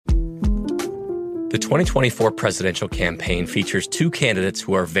The 2024 presidential campaign features two candidates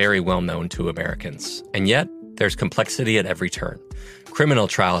who are very well known to Americans. And yet, there's complexity at every turn. Criminal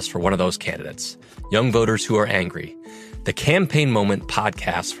trials for one of those candidates. Young voters who are angry. The Campaign Moment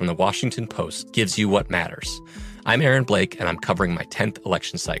podcast from the Washington Post gives you what matters. I'm Aaron Blake, and I'm covering my 10th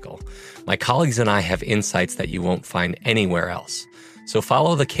election cycle. My colleagues and I have insights that you won't find anywhere else. So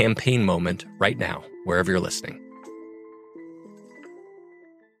follow The Campaign Moment right now, wherever you're listening.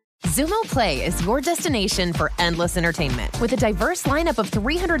 Xumo Play is your destination for endless entertainment. With a diverse lineup of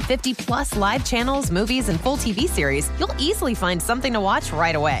 350 plus live channels, movies, and full TV series, you'll easily find something to watch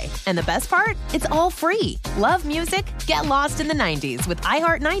right away. And the best part? It's all free. Love music? Get lost in the 90s with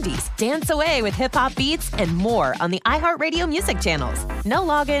iHeart 90s, dance away with hip-hop beats, and more on the iHeartRadio music channels. No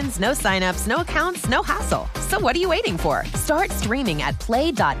logins, no signups, no accounts, no hassle. So what are you waiting for? Start streaming at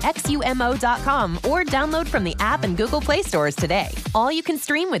play.xumo.com or download from the app and Google Play stores today. All you can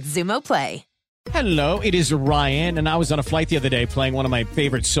stream with Xumo Play. Hello, it is Ryan, and I was on a flight the other day playing one of my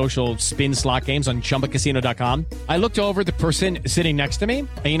favorite social spin slot games on ChumbaCasino.com. I looked over at the person sitting next to me,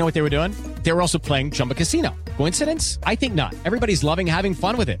 and you know what they were doing? They were also playing Chumba Casino. Coincidence? I think not. Everybody's loving having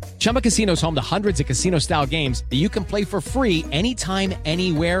fun with it. Chumba Casino is home to hundreds of casino-style games that you can play for free anytime,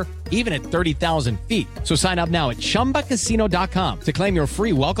 anywhere, even at 30,000 feet. So sign up now at ChumbaCasino.com to claim your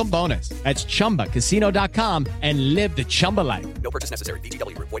free welcome bonus. That's ChumbaCasino.com and live the Chumba life. No purchase necessary.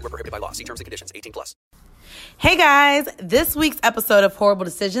 VGW. Void where prohibited by law. See terms and conditions. 18+. Hey guys, this week's episode of Horrible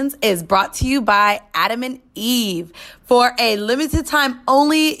Decisions is brought to you by Adam and Eve. For a limited time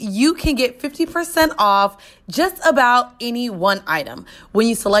only, you can get 50% off just about any one item. When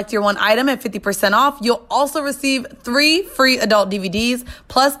you select your one item at 50% off, you'll also receive 3 free adult DVDs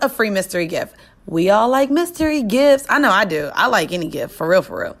plus a free mystery gift. We all like mystery gifts. I know I do. I like any gift, for real,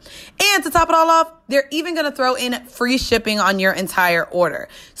 for real. And to top it all off, they're even going to throw in free shipping on your entire order.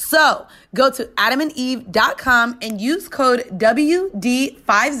 So go to adamandeve.com and use code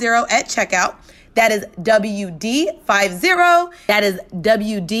WD50 at checkout. That is WD50. That is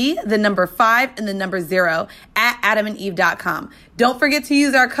WD, the number 5 and the number 0 at adamandeve.com. Don't forget to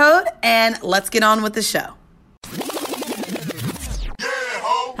use our code, and let's get on with the show.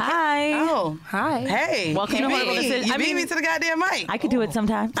 Hi. Oh, hi. Hey. Welcome to Horrible Decisions. You beat me to the goddamn mic. I could do it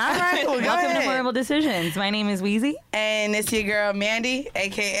sometimes. All right, well, go Welcome ahead. to Horrible Decisions. My name is Wheezy. And it's your girl, Mandy,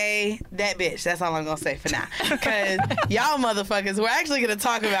 a.k.a. that bitch. That's all I'm going to say for now. Because y'all motherfuckers, we're actually going to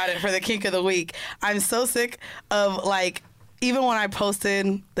talk about it for the kink of the week. I'm so sick of, like, even when I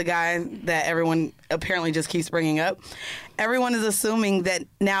posted the guy that everyone apparently just keeps bringing up, everyone is assuming that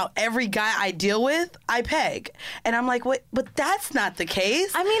now every guy I deal with, I peg. And I'm like, wait, but that's not the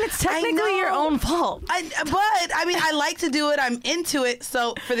case. I mean, it's technically your own fault. I like to do it. I'm into it.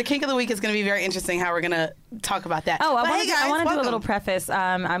 So for the kink of the week, it's going to be very interesting how we're going to talk about that. Oh, I guys, want to do a welcome. little preface.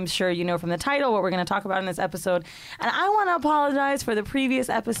 I'm sure you know from the title what we're going to talk about in this episode. And I want to apologize for the previous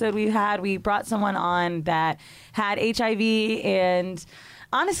episode we had. We brought someone on that had HIV, and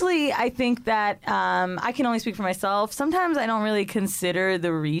honestly, I think that I can only speak for myself. Sometimes I don't really consider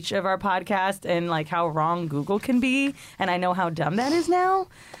the reach of our podcast and like how wrong Google can be, and I know how dumb that is now.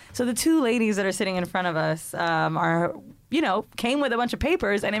 So the two ladies that are sitting in front of us are, came with a bunch of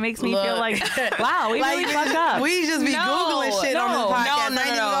papers, and it makes me feel like, wow, we really fucked up. We just be Googling shit on this podcast.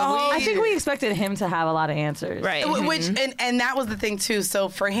 I think we expected him to have a lot of answers. Right. Which and that was the thing too. So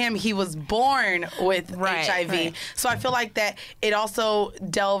for him, he was born with HIV. Right. So I feel like that it also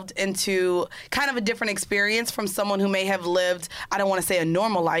delved into kind of a different experience from someone who may have lived, I don't want to say a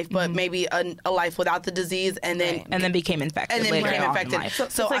normal life, but maybe a life without the disease, and then became infected. So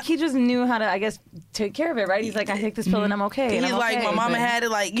it's like he just knew how to, I guess, take care of it, right? He's like, I take this pill and I'm okay. He's like, my mama had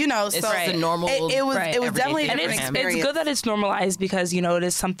it, like, It's so the normal. It was definitely a different experience. It's good that it's normalized because, it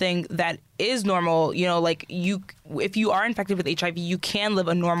is something that is normal. Like if you are infected with HIV, you can live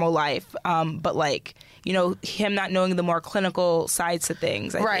a normal life. But like, him not knowing the more clinical sides to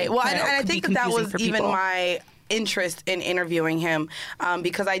things. I think that was even my interest in interviewing him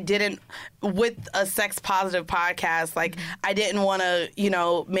because I didn't, with a sex positive podcast, like I didn't want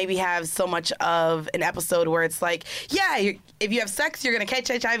to, maybe have so much of an episode where it's like, if you have sex, you're going to catch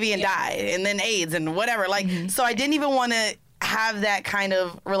HIV and die, and then AIDS and whatever. Like, so I didn't even want to have that kind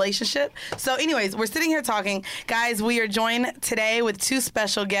of relationship. So anyways, we're sitting here talking. Guys, we are joined today with two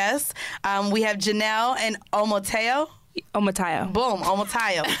special guests. We have Janelle and Omotayo. Omotayo. Boom,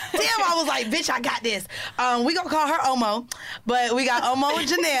 Omotayo. Damn, I was like, bitch, I got this. We gonna call her Omo, but we got Omo and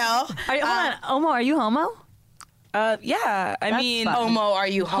Janelle. Hold on, Omo, are you homo? Yeah, I mean, Homo, are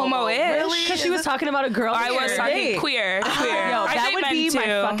you homo-ish. Really? Because she was talking about a girl. I was talking queer. Yo, I that date would men be my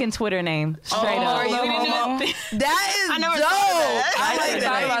too. fucking Twitter name. Straight up. Are you homo? That is dope. I like Thought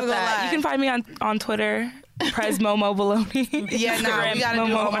that. about that. You can find me on Twitter. Prez Momo Baloney. Yeah, no, we gotta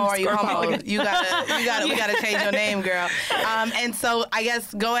do homo. Are you homo? You gotta change your name, girl. And so I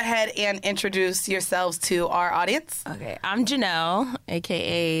guess go ahead and introduce yourselves to our audience. Okay, I'm Janelle,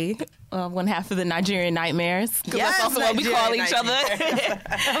 aka one half of the Nigerian Nightmares. 'Cause Yes, that's also what we call Nigerian each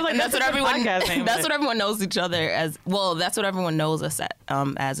other. And that's what everyone. That's what everyone knows each other as. Well, that's what everyone knows us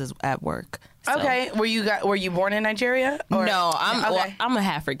as is at work. So. Okay, were you born in Nigeria? Or? No, I'm Okay. I'm a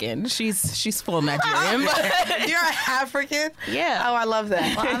African. She's full Nigerian. But You're a African? Yeah. Oh, I love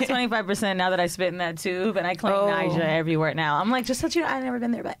that. Well, I'm 25% now that I spit in that tube, and I claim Niger everywhere now. I'm like, just so you know, I've never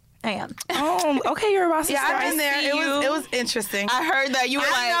been there, but I am. Oh, okay, you're a boss. Yeah, I've been there. It was interesting. I heard that you were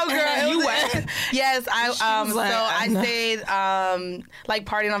I know, girl. you went. Yes, I was like, so I I know. stayed like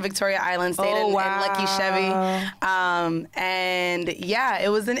partying on Victoria Island, stayed in Lucky Chevy. And yeah, it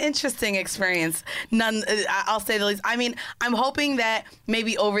was an interesting experience. I'll say the least. I mean, I'm hoping that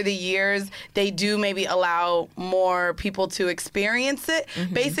maybe over the years they do maybe allow more people to experience it.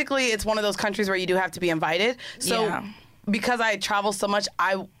 Basically, it's one of those countries where you do have to be invited. So Yeah. because I travel so much,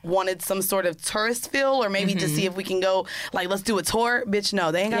 I wanted some sort of tourist feel, or maybe to see if we can go, like, let's do a tour. Bitch,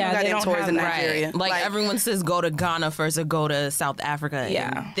 no, they ain't got Yeah, no they goddamn don't tours in have that. Nigeria. Right. Like everyone says, go to Ghana first or go to South Africa.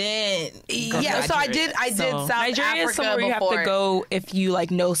 Yeah. And then go to Yeah, so I did Nigeria. South Nigeria Africa is somewhere you have before. to go if you like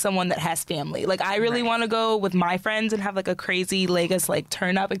know someone that has family. Like I really want to go with my friends and have like a crazy Lagos like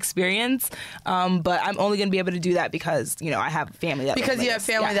turn up experience. But I'm only gonna be able to do that because I have family that Because live in you have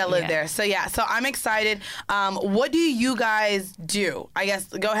Lagos. family that live there. So yeah, so I'm excited. What do you guys do? I guess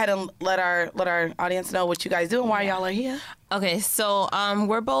go ahead and let our audience know what you guys do and why y'all are here. Okay, so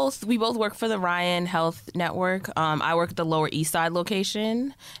we both work for the Ryan Health Network. I work at the Lower East Side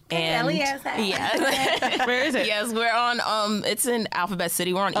location. And yeah. Where is it? Yes, we're on it's in Alphabet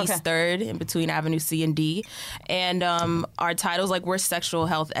City. We're on East 3rd in between Avenue C and D. And our titles, like, we're sexual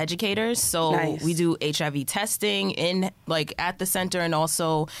health educators. So Nice. we do HIV testing at the center and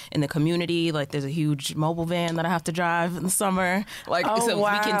also in the community. Like, there's a huge mobile van that I have to drive in the summer. Like, so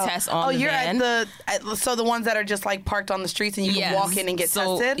we can test on the you're van. so the ones that are just like parked on the streets and you can walk in and get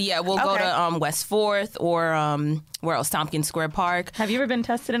tested? Yeah, we'll go to West 4th or where else? Tompkins Square Park. Have you ever been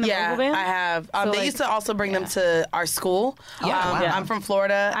tested in a Yeah, mobile van? I have. So, They like- used to also bring them to our school. Yeah. I'm from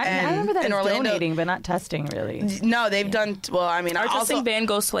Florida. I and remember that in as Orlando. donating, but not testing, really. No, they've done. Well, I mean, Our I testing also. van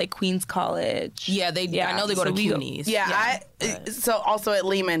goes to like Queens College. Yeah, I know they go so to we go- CUNYs. Yeah, so also at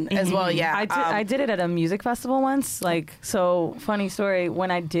Lehman as well. Yeah, I did it at a music festival once. Like, so funny story.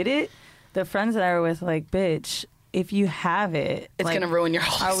 When I did it, the friends that I were with, like, bitch, if you have it, It's like, gonna ruin your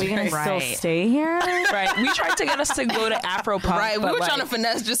whole Are we gonna experience. still stay here? Right. We tried to get us to go to Afropunk. Right, we but, were like, trying to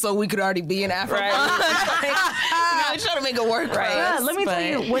finesse just so we could already be in Afro. Right. We were trying to make it work. Right. Yeah, Right. let me tell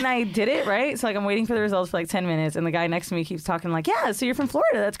you, when I did it, right? So, like, I'm waiting for the results for like 10 minutes, and the guy next to me keeps talking, like, yeah, so you're from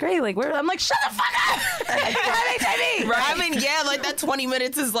Florida. That's great. Like, where? I'm like, shut the fuck up. I have HIV. Right. I mean, yeah, like that 20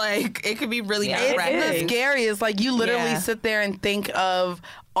 minutes is like, it could be really Yeah, nerve it wracking. is. It's scary. It's like you literally Yeah. sit there and think of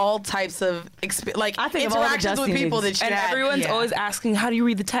all types of I think of all the interactions with Justines. people that you And had. everyone's Yeah. always asking, how do you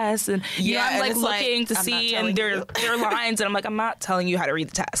read the test? And Yeah, I'm and like it's like, looking to I'm not see, telling and you. there are lines, and I'm like, I'm not telling you how to read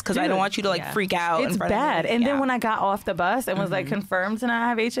the test because I don't Dude, want you to like yeah. freak out. It's in front bad. Of me. And Yeah. then when I got off the bus and was like confirmed to not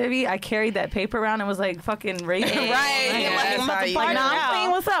have HIV, I carried that paper around and was like fucking raping. Right. Yeah, Like, that's I'm about how to you find do it. out. I'm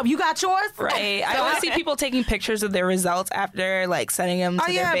saying, what's up? You got yours? Right. I always see people taking pictures of their results after like sending them to Oh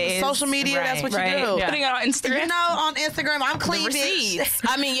their yeah, base. social media. That's what Right. you do. Yeah. Putting it on Instagram. You know, on Instagram, I'm The clean. receipts.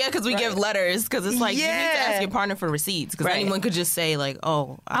 I mean, yeah, because we give letters. Because it's like, you need to Yeah. ask your partner for receipts. Because Right. anyone could just say, like,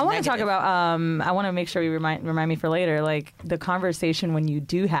 oh, I want to talk about. I want to make sure we remind me for later, like the conversation when you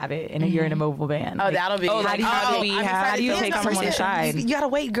do have it and you're in a mobile van. Oh, Like, that'll be. like, how do we I'm have- excited how do you to take hear someone that. aside? You gotta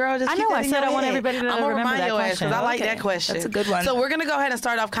wait, girl. Just I keep know, that I in said your I want head. everybody to I'm gonna remember remind that your ass question. because I I like like that it. question. That's a good one. So we're gonna go ahead and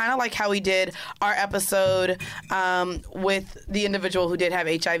start off kind of like how we did our episode with the individual who did have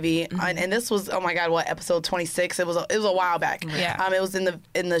HIV, and this was, oh my God, what, episode 26? It was a while back. Yeah. It was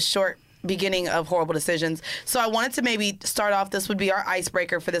in the short beginning of Horrible Decisions. So I wanted to maybe start off, this would be our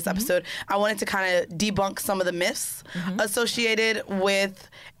icebreaker for this episode. I wanted to kind of debunk some of the myths associated with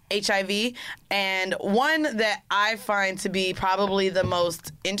HIV, and one that I find to be probably the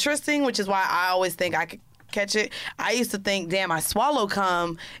most interesting, which is why I always think I could catch it. I used to think, damn, I swallow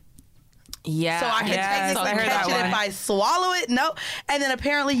cum, Yeah. so I can Yes, technically I heard catch that it if one. I swallow it. No, and then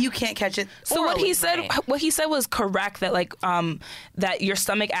apparently you can't catch it. So what he orally. said, was correct. That like that your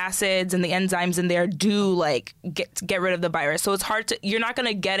stomach acids and the enzymes in there do like get rid of the virus. So it's hard to. You're not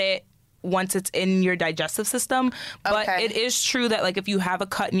gonna get it once it's in your digestive system. But it is true that like if you have a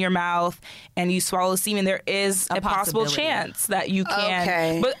cut in your mouth and you swallow semen, there is a possible chance that you can.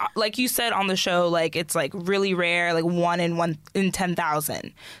 Okay. But like you said on the show, like it's like really rare, like 1 in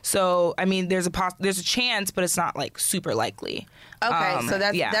 10,000. So I mean, there's a chance, but it's not like super likely. Okay, so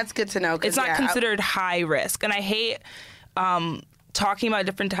that's good to know. It's not considered high risk, and I hate talking about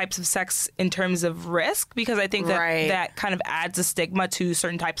different types of sex in terms of risk, because I think that that kind of adds a stigma to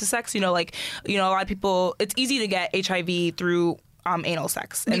certain types of sex. You know, like, a lot of people, it's easy to get HIV through anal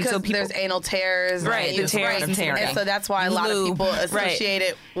sex. And because so people, there's anal tears. Right, the tears. And so that's why a lot of people associate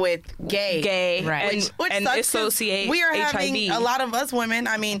it with gay. Right. Which and associate we are HIV. having, a lot of us women,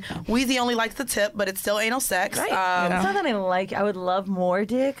 I mean, Weezy only likes the tip, but it's still anal sex. Right. It's not that I would love more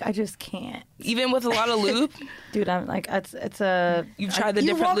dick, I just can't. Even with a lot of lube? Dude, I'm like, it's a... You've tried the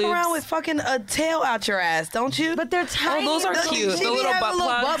different lubes? You walk around with fucking a tail out your ass, don't you? But they're tiny. Oh, those are cute. The little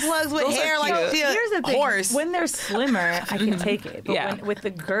butt plugs with those hair like a Here's the thing. horse. When they're slimmer, I can take it. But with the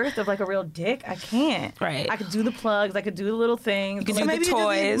girth of like a real dick, I can't. Right. I could do the plugs. I could do the little things. You could do the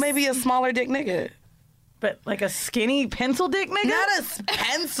toys. Maybe a smaller dick nigga. But like a skinny pencil dick nigga? Not a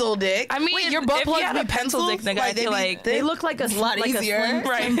pencil dick. I mean, wait, your butt if plugs you had a pencil dick nigga, I feel like they look like a lot easier.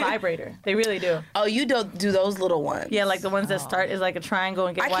 slim vibrator. They really do. Oh, you don't do those little ones? Yeah, like the ones that start as like a triangle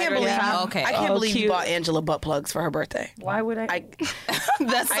and get wider. I can't believe you bought Angela butt plugs for her birthday. Why would I?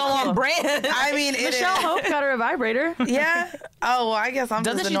 That's so on brand. I mean, Michelle Hope got her a vibrator. Yeah. Oh, well, I guess I'm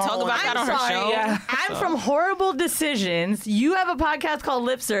Doesn't just she talk about that on her show? Yeah. I'm from Horrible Decisions. You have a podcast called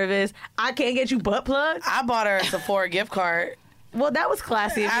Lip Service. I can't get you butt plugs. I bought her a Sephora gift card. Well, that was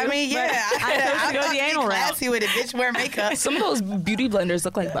classy. I mean, yeah. I chose to go the anal route. Classy with it. Bitch, wear makeup. Some of those beauty blenders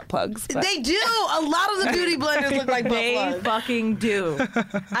look like butt plugs. But. They do. A lot of the beauty blenders look like butt plugs. They fucking do.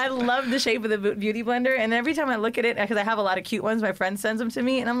 I love the shape of the beauty blender, and every time I look at it, because I have a lot of cute ones, my friend sends them to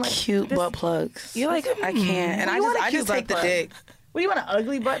me, and I'm like, cute butt plugs. You're like, I can't. And I just take the dick. What do you want, an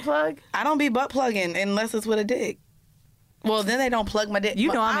ugly butt plug? I don't be butt plugging unless it's with a dick. Well, then they don't plug my dick.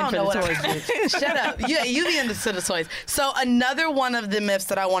 You know I'm into the toys, bitch. Shut up. Yeah, you be into the toys. So another one of the myths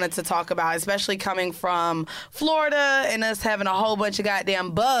that I wanted to talk about, especially coming from Florida and us having a whole bunch of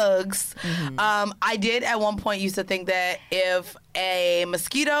goddamn bugs, I did at one point used to think that if a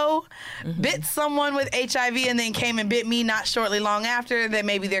mosquito bit someone with HIV and then came and bit me not shortly long after, that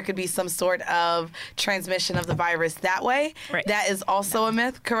maybe there could be some sort of transmission of the virus that way. Right. That is also a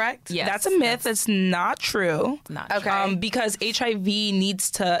myth, correct? Yes. That's a myth. That's not true. Not true. Because HIV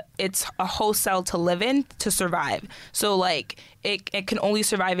it's a host cell to live in to survive. So like it can only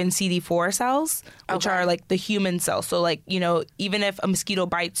survive in CD4 cells, which are like the human cells. So like, even if a mosquito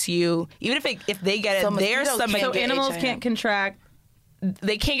bites you, even if they get it, their stomach. So animals can't contract.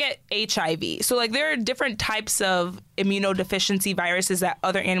 They can't get HIV. So like there are different types of immunodeficiency viruses that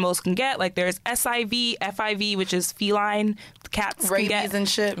other animals can get. Like there's SIV, FIV, which is feline. Cats rabies can get, and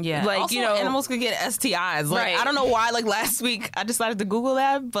shit. Yeah. Like, also, animals could get STIs. Like, right. I don't know why. Like last week, I decided to Google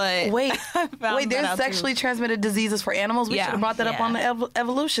that, but wait, there's sexually transmitted diseases for animals. We should have brought that up on the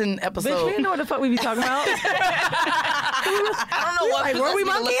evolution episode. Bitch, we didn't know what the fuck we be talking about. I don't know what. Were we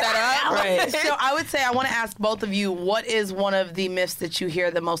look that up? Right. So I would say I want to ask both of you, what is one of the myths that you hear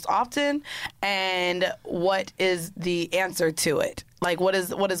the most often, and what is the answer to it? Like, what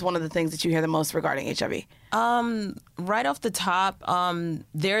is one of the things that you hear the most regarding HIV? Right off the top,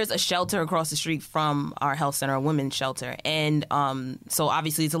 there's a shelter across the street from our health center, a women's shelter. And so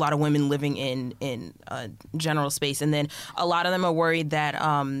obviously it's a lot of women living in general space. And then a lot of them are worried that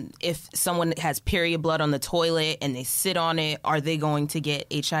if someone has period blood on the toilet and they sit on it, are they going to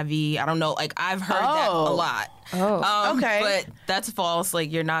get HIV? I don't know. Like, I've heard that a lot. Okay. But that's false.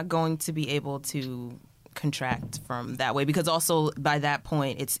 Like, you're not going to be able to contract from that way, because also by that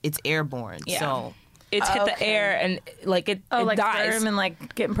point it's airborne. Yeah. So it's hit the air and like it like dies. sperm and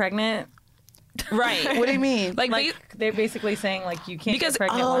like getting pregnant. Right. What do you mean? Like they're basically saying like you can't get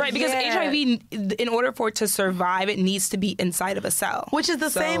pregnant. Because HIV, in order for it to survive, it needs to be inside of a cell. Which is the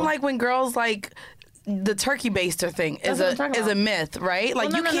same like when girls like the turkey baster thing is a myth, right?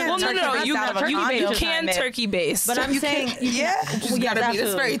 Like you can't you can turkey baste. But I'm saying you gotta be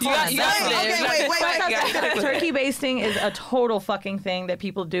this very turkey basting is a total fucking thing that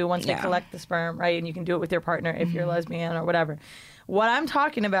people do once they collect the sperm, right? And you can do it with your partner if you're lesbian or whatever. What I'm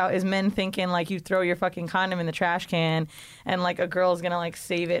talking about is men thinking like you throw your fucking condom in the trash can and like a girl's gonna like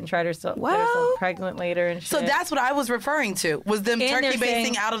save it and try to herself pregnant later and shit. So that's what I was referring to, was them turkey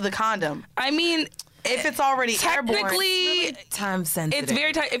basting out of the condom. I mean, if it's already technically airborne, time sensitive. It's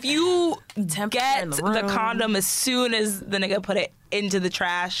very tight. If you get the condom as soon as the nigga put it into the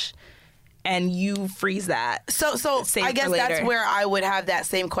trash, and you freeze that. So Save I for guess later. that's where I would have that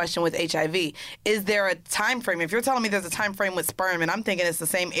same question with HIV. Is there a time frame? If you're telling me there's a time frame with sperm, and I'm thinking it's the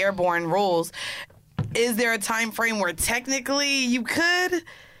same airborne rules, is there a time frame where technically you could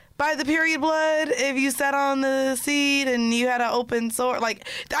buy the period blood if you sat on the seed and you had an open sore? Like,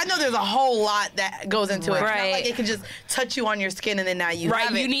 I know there's a whole lot that goes into it. It's not Right. like it can just touch you on your skin and then now you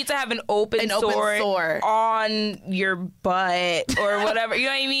have it. You need to have an open open sore sore. on your butt or whatever. You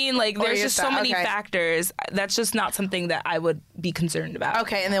know what I mean? Like, Or there's your just so thigh. many Okay. factors. That's just not something that I would be concerned about.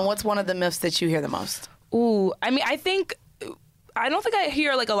 Okay, and then what's one of the myths that you hear the most? Ooh, I mean, I don't think I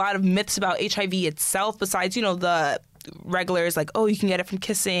hear like a lot of myths about HIV itself besides, the regulars like, oh, you can get it from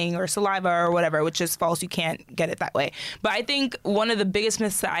kissing or saliva or whatever, which is false. You can't get it that way. But I think one of the biggest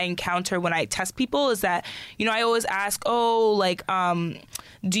myths that I encounter when I test people is that, I always ask, oh, like,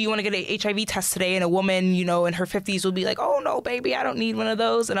 do you want to get an HIV test today? And a woman, in her 50s will be like, oh, no, baby, I don't need one of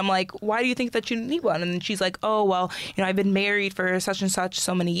those. And I'm like, why do you think that you need one? And she's like, oh, well, I've been married for such and such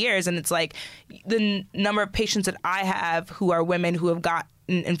so many years. And it's like the number of patients that I have who are women who have got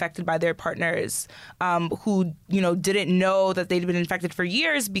infected by their partners, who didn't know that they'd been infected for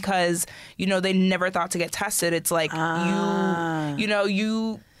years because they never thought to get tested. It's like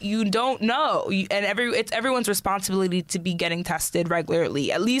you don't know, and it's everyone's responsibility to be getting tested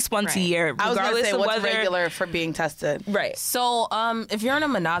regularly, at least once a year, I was regardless going to say, of what's whether regular for being tested? right. So, if you're in a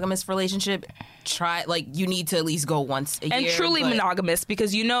monogamous relationship, you need to at least go once a year. And truly but monogamous,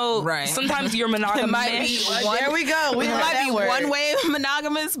 because Right. sometimes you're It might monogamous. be There we go. We It heard might that be word. one way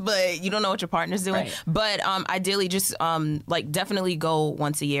monogamous, but you don't know what your partner's doing. Right. But ideally, just definitely go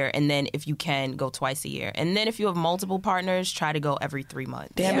once a year, and then if you can, go twice a year. And then if you have multiple partners, try to go every 3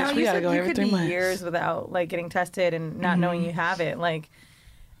 months. Damn it, we you gotta said go you every could 3 be months. years without getting tested and not knowing you have it.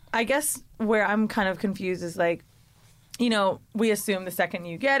 I guess where I'm kind of confused is we assume the second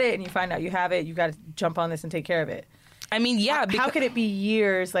you get it and you find out you have it, you got to jump on this and take care of it. I mean, yeah. How could it be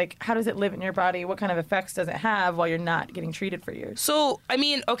years? How does it live in your body? What kind of effects does it have while you're not getting treated for years? So, I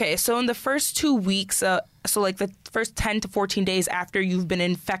mean, okay, so in the first 2 weeks, the first 10 to 14 days after you've been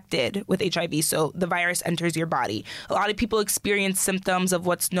infected with HIV, so the virus enters your body, a lot of people experience symptoms of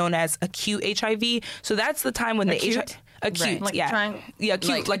what's known as acute HIV. So that's the time when Acute? Acute, Like a yeah. triangle? Yeah,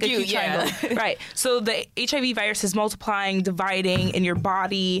 acute, like acute, acute yeah. triangle. Right. So the HIV virus is multiplying, dividing in your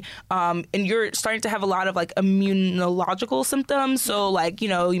body, and you're starting to have a lot of immunological symptoms. So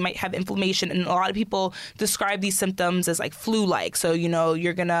you might have inflammation, and a lot of people describe these symptoms as flu-like. So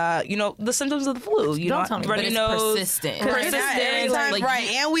you're gonna the symptoms of the flu. Don't tell me. runny But it's nose, persistent. Every time, Like, right?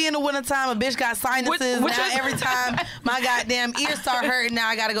 And we in the wintertime, a bitch got sinuses. Which now is- every time my goddamn ears start hurting, now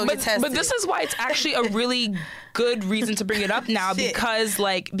I gotta go get tested. But this is why it's actually a really good reason to bring it up now Shit. because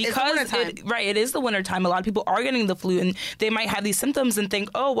wintertime. it is the wintertime. A lot of people are getting the flu and they might have these symptoms and think,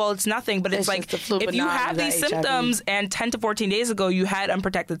 oh, well, it's nothing. But it's It's just the flu, if but you not have the these HIV. symptoms and 10 to 14 days ago you had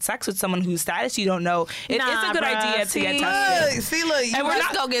unprotected sex with someone whose status you don't know, it is Nah, a good bruh. idea to get See? tested. Look, you And we're guys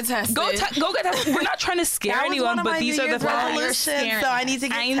not go get tested. Go get tested. We're not trying to scare That was one anyone, of but my these New are the Year's facts. resolutions, so I need to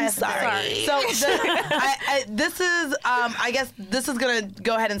get I'm tested. sorry. So this is, I guess, this is gonna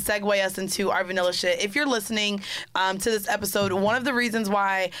go ahead and segue us into our vanilla shit. If you're listening to this episode, one of the reasons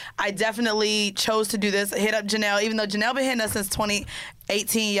why I definitely chose to do this, hit up Janelle, even though Janelle been hitting us since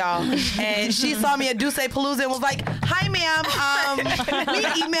 2018, y'all, and she saw me at Duce Palooza and was like, "Hi, ma'am, we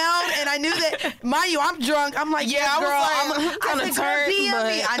emailed," and I knew that, mind you, I'm drunk. I'm like, "Yeah, I was girl." like, I kinda said, "Girl, turned, DM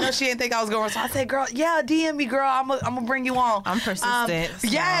me." but- I know she didn't think I was going, so I said, "Girl, yeah, DM me, girl. I'm gonna bring you on." I'm persistent, so-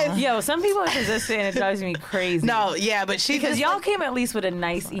 Yes. Yo, some people are resistant and it drives me crazy. No, yeah, but she Because just, y'all came at least with a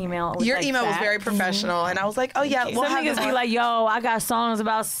nice email. with, your email was facts. very professional, and I was like, "Oh yeah, we'll Some have niggas them be on. like, yo, I got songs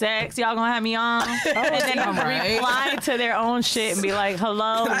about sex. Y'all gonna have me on? And then right. reply to their own shit and be like,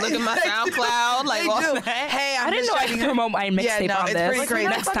 hello. Look at my SoundCloud. They all do. that. Hey, I'm I didn't just know I checking could promote my mixtape Yeah, no, on it's this. pretty crazy.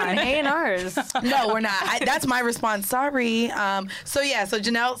 Next time. A&Rs. No, we're not. That's my response. Sorry. So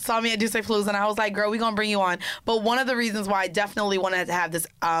Janelle saw me at Duce Palooza, and I was like, "Girl, we gonna bring you on." But one of the reasons why I definitely wanted to have this,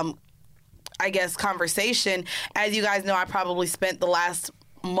 I guess, conversation, as you guys know, I probably spent the last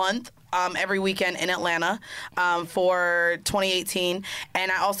month every weekend in Atlanta for 2018,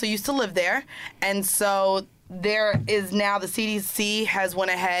 and I also used to live there, and so there is now the CDC has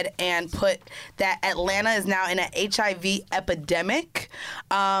went ahead and put that Atlanta is now in an HIV epidemic.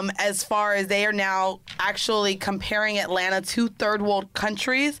 as far as they are now actually comparing Atlanta to third world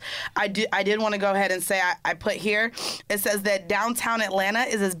countries. I did want to go ahead and say I put here, it says that downtown Atlanta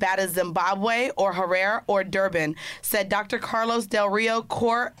is as bad as Zimbabwe or Harare or Durban, said Dr. Carlos Del Rio,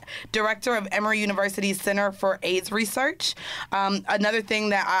 core director of Emory University's Center for AIDS Research. Another thing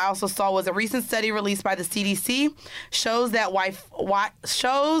that I also saw was a recent study released by the CDC shows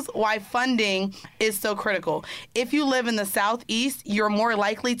why funding is so critical. If you live in the Southeast, you're more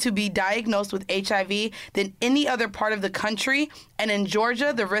likely to be diagnosed with HIV than any other part of the country. And in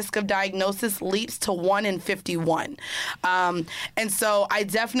Georgia, the risk of diagnosis leaps to 1 in 51. And so I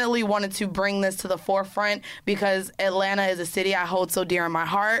definitely wanted to bring this to the forefront because Atlanta is a city I hold so dear in my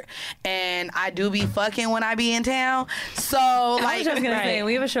heart. And I do be fucking when I be in town. So, I was just going to say,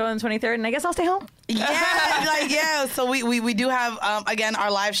 we have a show on the 23rd, and I guess I'll stay home. Yeah. So we do have, again,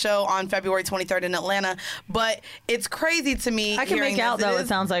 our live show on February 23rd in Atlanta. But it's crazy to me. I can make out, though, it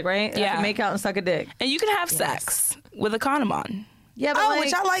sounds like, right? Yeah. I can make out and suck a dick. And you can have sex with a condom on. Yeah, but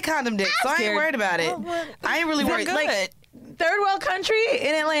which I like condom dick, so I ain't worried about it. I ain't really worried. Like, third world country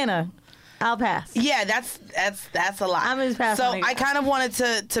in Atlanta. I'll pass. Yeah, that's a lot. I'm just passing. So I kind of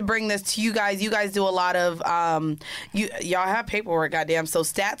wanted to bring this to you guys. You guys do a lot of y'all have paperwork, goddamn. So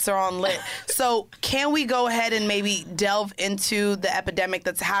stats are on lit. So can we go ahead and maybe delve into the epidemic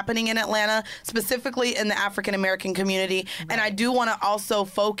that's happening in Atlanta, specifically in the African American community? Right. And I do want to also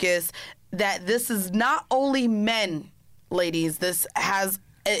focus that this is not only men, ladies. This has.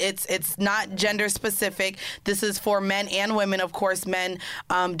 It's not gender specific. This is for men and women. Of course, men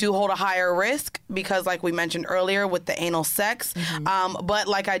do hold a higher risk because, like we mentioned earlier, with the anal sex. But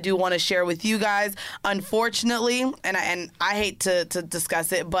like I do want to share with you guys, unfortunately, and I hate to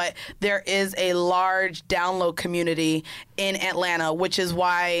discuss it, but there is a large down low community in Atlanta, which is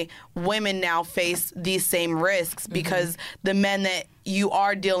why women now face these same risks because the men that you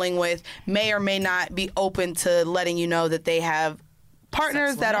are dealing with may or may not be open to letting you know that they have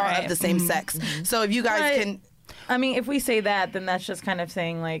partners that are of the same sex. So if you guys can... I mean, if we say that, then that's just kind of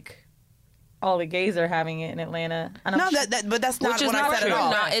saying, like, all the gays are having it in Atlanta. And but that's not what I said at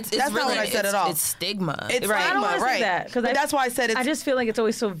all. That's not what I said at all. It's stigma. It's right. stigma, I don't want to say that. But that's why I said it's... I just feel like it's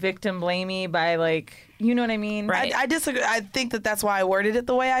always so victim-blamey by, like... You know what I mean? Right. I disagree. I think that's why I worded it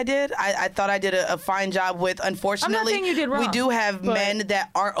the way I did. I thought I did a fine job with, unfortunately, I'm not saying you did wrong, we do have men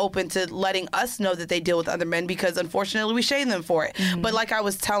that aren't open to letting us know that they deal with other men because, unfortunately, we shame them for it. But like I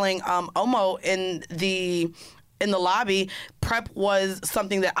was telling Omo in the lobby, PrEP was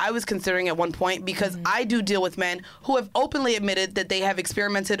something that I was considering at one point because I do deal with men who have openly admitted that they have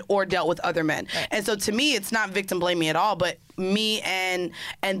experimented or dealt with other men. Right. And so to me, it's not victim blaming at all, but me and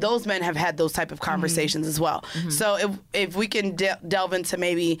those men have had those type of conversations as well. So if we can delve into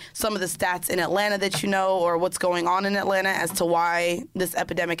maybe some of the stats in Atlanta that you know or what's going on in Atlanta as to why this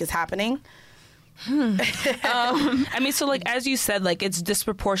epidemic is happening. I mean, so like as you said, like it's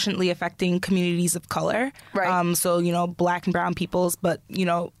disproportionately affecting communities of color. Right. So you know, Black and brown peoples, but you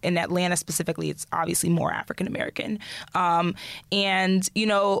know, in Atlanta specifically, it's obviously more African American. And you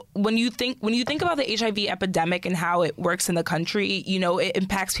know, when you think about the HIV epidemic and how it works in the country, you know, it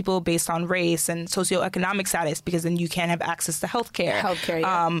impacts people based on race and socioeconomic status because then you can't have access to healthcare.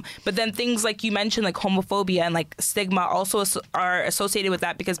 Yeah. But then things like you mentioned, like homophobia and like stigma, also are associated with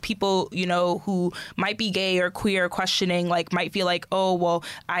that because people, you know, who might be gay or queer questioning, like might feel like, oh, well,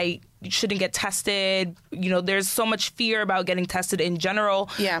 I shouldn't get tested. You know, there's so much fear about getting tested in general.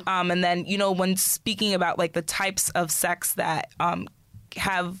 Yeah. And then, you know, when speaking about like the types of sex that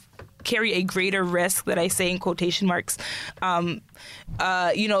carry a greater risk, that I say in quotation marks,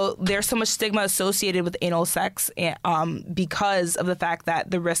 you know, there's so much stigma associated with anal sex because of the fact that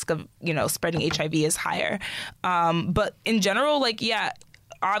the risk of, you know, spreading HIV is higher. But in general, like, yeah,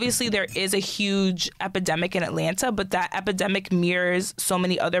 obviously there is a huge epidemic in Atlanta, but that epidemic mirrors so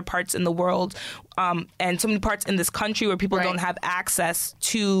many other parts in the world and so many parts in this country where people don't have access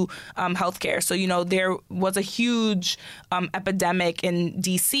to healthcare. So, you know, there was a huge epidemic in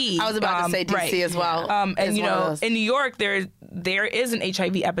D.C. I was about to say D.C. as well. And, you know, in New York, there is an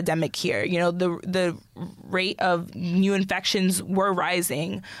HIV epidemic here. You know, the rate of new infections were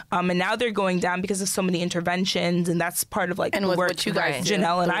rising, and now they're going down because of so many interventions, and that's part of like the work what you guys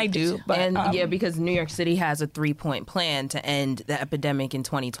Janelle and I do. But, and because New York City has a 3-point plan to end the epidemic in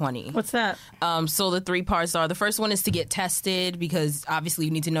 2020. What's that? So the 3 parts are, the first one is to get tested because obviously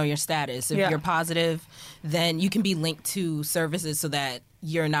you need to know your status. If you're positive, then you can be linked to services so that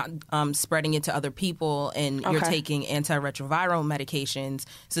you're not spreading it to other people, and you're taking antiretroviral medications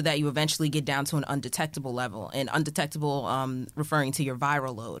so that you eventually get down to an undetectable level, and undetectable referring to your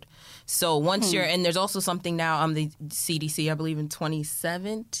viral load. So once you're, and there's also something now, the CDC, I believe in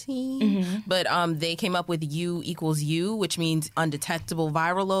 2017, but they came up with U equals U, which means undetectable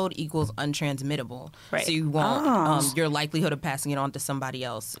viral load equals untransmittable. Right. So you won't, your likelihood of passing it on to somebody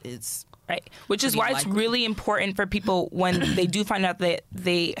else is... Right, which is why it's really important for people when they do find out that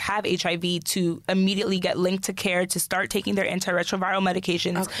they have HIV to immediately get linked to care, to start taking their antiretroviral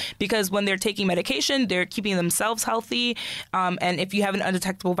medications, because when they're taking medication, they're keeping themselves healthy, and if you have an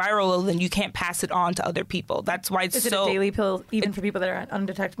undetectable viral load, then you can't pass it on to other people. That's why it's Is it a daily pill even for people that are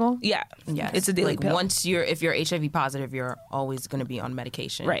undetectable? Yeah, yes. It's a daily pill. If you're HIV positive, you're always going to be on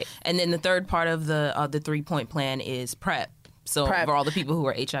medication. Right. And then the third part of the 3-point plan is PrEP. So for all the people who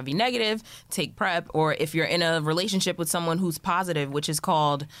are HIV negative, take PrEP. Or if you're in a relationship with someone who's positive, which is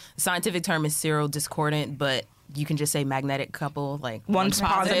called, the scientific term is serodiscordant, but you can just say magnetic couple, like one's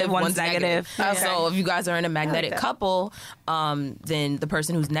positive, one's negative. Okay. So if you guys are in a magnetic couple, then the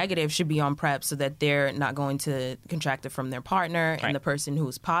person who's negative should be on PrEP so that they're not going to contract it from their partner. And the person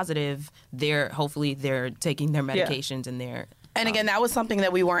who's positive, hopefully they're taking their medications and they're... And again, that was something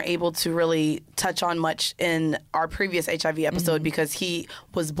that we weren't able to really touch on much in our previous HIV episode because he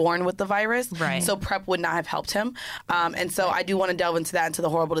was born with the virus. Right. So PrEP would not have helped him. And so I do want to delve into that, into the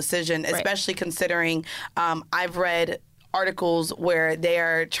horrible decision, especially considering I've read articles where they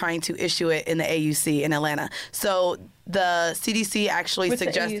are trying to issue it in the AUC in Atlanta. So the CDC actually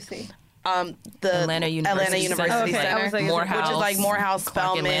suggests... The Atlanta University Center, Morehouse, which is like Morehouse,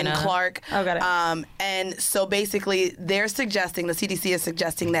 Spelman, Clark. Oh, got it. And so basically, they're suggesting, the CDC is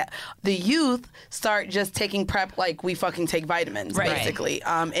suggesting that the youth start just taking PrEP like we fucking take vitamins, basically, in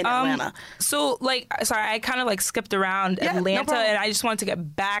Atlanta. So, I kind of skipped around Atlanta, and I just wanted to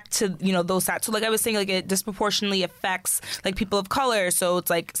get back to those stats. So, I was saying, it disproportionately affects people of color. So it's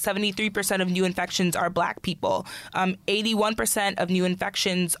 73% of new infections are Black people, 81% of new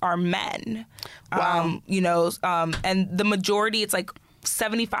infections are men. Wow. And the majority, it's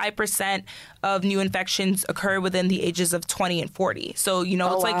 75% of new infections occur within the ages of 20 and 40. So,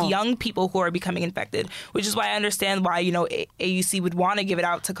 it's young people who are becoming infected, which is why I understand why, AUC would want to give it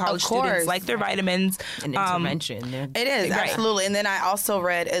out to college students, like their vitamins. An intervention. It is, absolutely. And then I also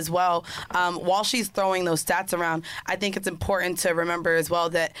read as well, while she's throwing those stats around, I think it's important to remember as well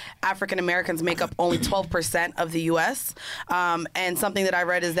that African Americans make up only 12% of the U.S. And something that I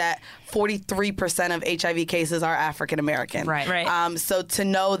read is that 43% of HIV cases are African American. Right. So to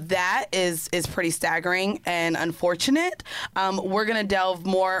know that is pretty staggering and unfortunate. We're going to delve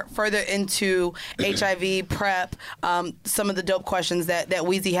further into HIV, PrEP, some of the dope questions that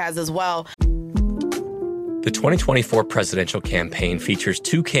Weezy has as well. The 2024 presidential campaign features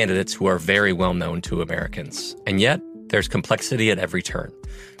two candidates who are very well known to Americans. And yet, there's complexity at every turn.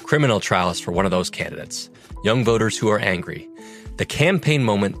 Criminal trials for one of those candidates. Young voters who are angry. The Campaign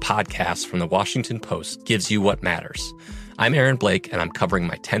Moment podcast from the Washington Post gives you what matters. I'm Aaron Blake, and I'm covering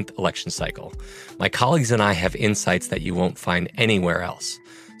my 10th election cycle. My colleagues and I have insights that you won't find anywhere else.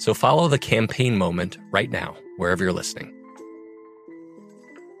 So follow the Campaign Moment right now, wherever you're listening.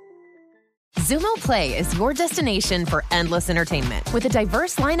 Zumo Play is your destination for endless entertainment. With a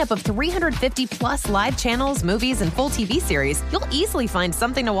diverse lineup of 350 plus live channels, movies, and full TV series, you'll easily find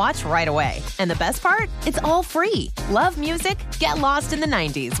something to watch right away. And the best part? It's all free. Love music? Get lost in the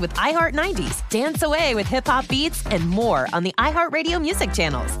 90s with iHeart 90s, dance away with hip-hop beats, and more on the iHeartRadio music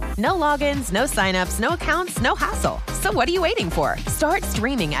channels. No logins, no signups, no accounts, no hassle. So what are you waiting for? Start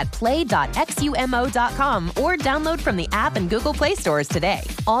streaming at play.xumo.com or download from the app and Google Play stores today.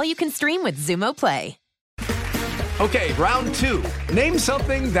 All you can stream with Zumo Play. Okay, round two. Name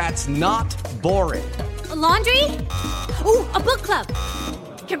something that's not boring. A laundry? Ooh, a book club.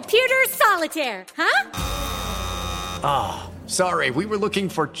 Computer solitaire, huh? Ah, sorry, we were looking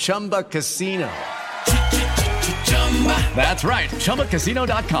for Chumba Casino. That's right,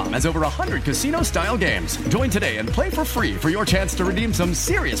 ChumbaCasino.com has over 100 casino-style games. Join today and play for free for your chance to redeem some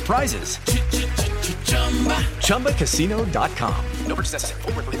serious prizes. ChumbaCasino.com. No purchase necessary.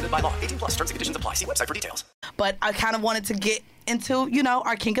 Void where prohibited by law. 18 plus terms and conditions apply. See website for details. But I kind of wanted to get into,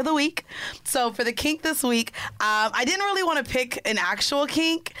 our kink of the week. So for the kink this week, I didn't really want to pick an actual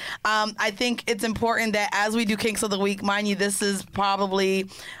kink. I think it's important that as we do kinks of the week, mind you, this is probably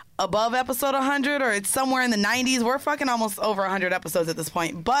above episode 100 or it's somewhere in the 90s. We're fucking almost over 100 episodes at this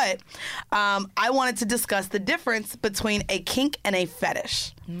point. But I wanted to discuss the difference between a kink and a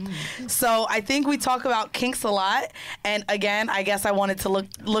fetish. So I think we talk about kinks a lot. And again, I guess I wanted to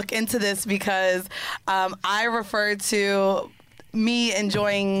look into this because I refer to me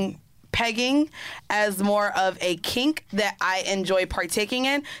enjoying pegging as more of a kink that I enjoy partaking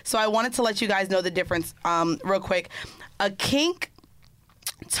in. So I wanted to let you guys know the difference real quick. A kink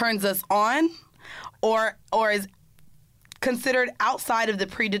turns us on or is considered outside of the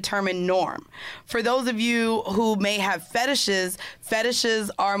predetermined norm. For those of you who may have fetishes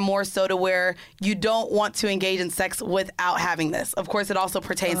are more so to where you don't want to engage in sex without having this. Of course, it also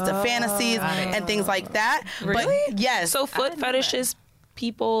pertains to fantasies and things like that. Really? But yes. So foot fetishes,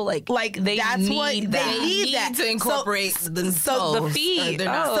 people like they that's need what that. they need that to incorporate themselves. So the feet.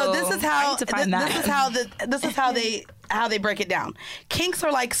 So this is how this is how they break it down. Kinks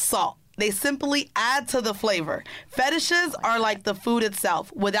are like salt. They simply add to the flavor. Fetishes are like the food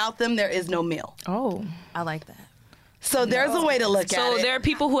itself. Without them, there is no meal. Oh, I like that. So there's a way to look at it. So there are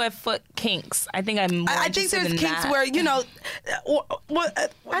people who have foot kinks. I think I'm more I think there's interested in kinks that. where, you know,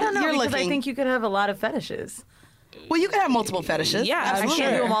 I don't know, you're because looking. I think you could have a lot of fetishes. Well, you can have multiple fetishes. Yeah, I absolutely.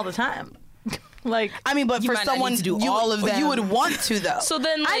 can't do them all the time. Like, I mean, but You for might not someone need to do you, all of them. you would want to though. So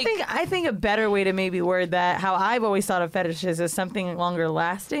then, like, I think a better way to maybe word that, how I've always thought of fetishes, is something longer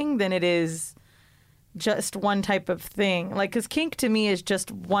lasting than it is just one type of thing. Like, because kink to me is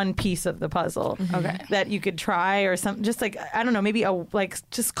just one piece of the puzzle. Okay. That you could try, or some, just like, I don't know, maybe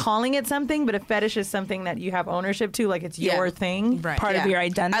just calling it something, but a fetish is something that you have ownership to, like it's your thing. Right. part of your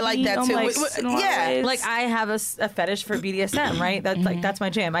identity. I like that too. almost, in a lot of Yeah. ways. Like, I have a fetish for BDSM, right? That's like, that's my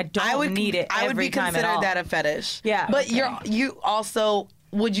jam. I don't need it I would every be time at considered all. that a fetish. Yeah. But Okay. you also,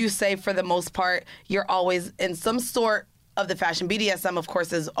 would you say for the most part, you're always in some sort of the fashion? BDSM, of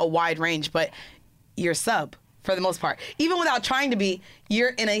course, is a wide range, but you're sub for the most part. Even without trying to be, you're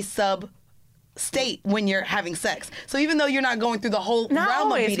in a sub state when you're having sex. So even though you're not going through the whole Not realm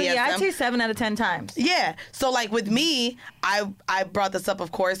always, of but BDSM. yeah, I'd say 7 out of 10 times. Yeah. So like with me, I brought this up,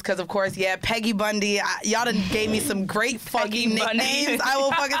 of course, because of course, yeah, Peggy Bundy. Y'all done gave me some great fucking Bundy. nicknames. I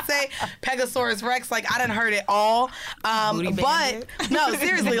will fucking say Pegasaurus Rex. Like I done heard it all. But no,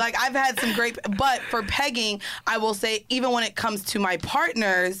 seriously, like I've had some great. But for pegging, I will say even when it comes to my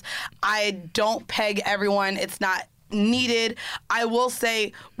partners, I don't peg everyone. It's not needed. I will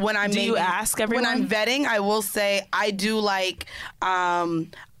say when I'm Do you ask everyone? when I'm vetting, I will say I do like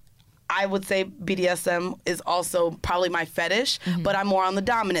I would say BDSM is also probably my fetish, but I'm more on the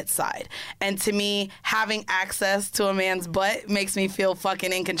dominant side. And to me, having access to a man's butt makes me feel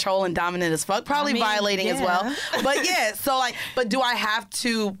fucking in control and dominant as fuck. Probably violating as well. But yeah, so like, but do I have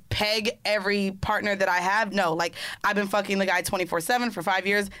to peg every partner that I have? No. Like, I've been fucking the guy 24/7 for 5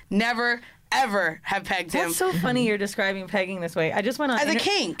 years. Never, ever have pegged him. That's so funny you're describing pegging this way. I just went on As a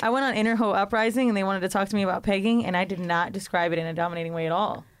kink. I went on Interho Uprising and they wanted to talk to me about pegging, and I did not describe it in a dominating way at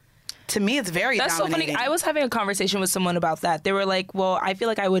all. To me, it's very That's so dominating. funny. I was having a conversation with someone about that. They were like, well, I feel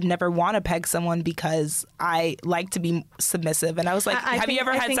like I would never want to peg someone because I like to be submissive. And I was like, have you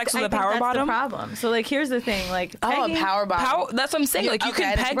ever had sex with a power bottom? That's the problem. So, like, here's the thing. Like, pegging, a power bottom. That's what I'm saying. Like, you okay,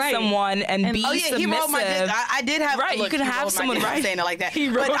 can that's peg right. someone and be Oh yeah, submissive. he rode my dick. I did have Right, you look, can he have rode my someone dick. I'm ride- saying it like that. He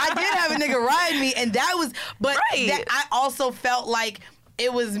But rode- I did have a nigga ride me, and that was. But Right. that, I also felt like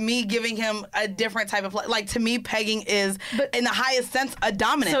it was me giving him a different type of like. To me, pegging is in the highest sense a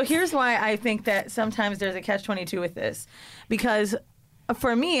dominance. So here's why I think that sometimes there's a catch-22 with this, because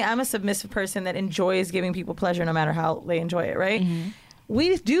for me, I'm a submissive person that enjoys giving people pleasure no matter how they enjoy it, right?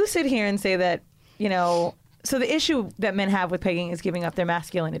 We do sit here and say that, you know, so the issue that men have with pegging is giving up their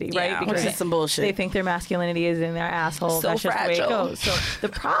masculinity, right? Yeah. Which is some bullshit. They think their masculinity is in their asshole. So That's just the way it fragile. goes. So the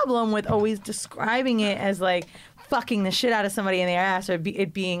problem with always describing it as like fucking the shit out of somebody in their ass or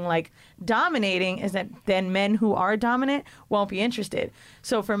it being like dominating is that then men who are dominant won't be interested.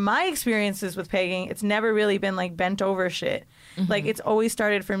 So for my experiences with pegging, it's never really been like bent over shit. Like it's always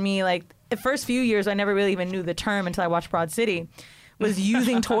started for me like the first few years I never really even knew the term until I watched Broad City. Was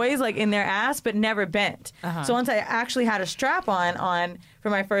using toys like in their ass but never bent. So once I actually had a strap on for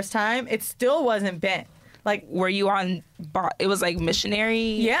my first time, it still wasn't bent. Like Were you on, it was like missionary?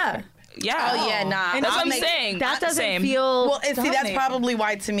 yeah. Yeah. Oh yeah, nah. And That's what I'm make- saying. That doesn't Same. feel Well, and see, that's dominating. probably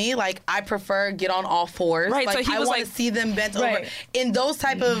why to me, like, I prefer get on all fours. Right, Like, so he I was want like- to see them bent over. Right. In those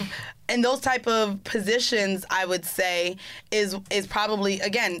type of positions, I would say is probably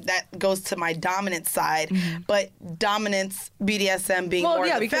again that goes to my dominant side. But dominance, BDSM being well, more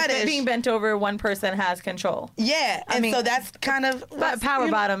yeah, the because fetish. being bent over, one person has control. Yeah, and mean, so that's kind of But power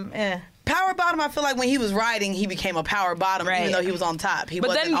bottom, Power bottom, I feel like when he was riding, he became a power bottom, Right. even though he was on top. He But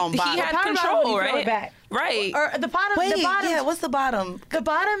wasn't then on he bottom. had Power control, bottom, you throw right? it back. Right. Or the bottom. Wait, the bottom. yeah, what's the bottom? The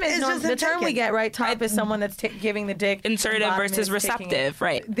bottom is It's just the him term we taking. get, right? Top is someone that's giving the dick. Insertive and bottom versus is taking receptive, it.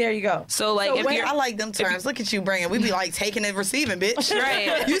 right. There you go. So, like, if Wait, you're... I like them terms. Look at you bringing. We be like taking and receiving, bitch.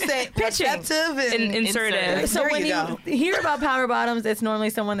 Right. You say Pitching. receptive and Insertive. So There when you you go. hear about power bottoms, it's normally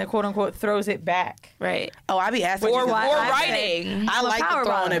someone that quote unquote throws it back. Right. Oh, I be asking. Or you why- Or I writing. I I'm a like the power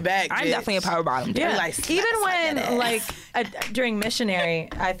throwing bottom. it back. I'm bitch. definitely a power bottom. Yeah. Like, Even slap that when ass. like during missionary,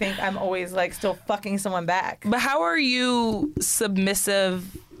 I think I'm always like still fucking someone back. But how are you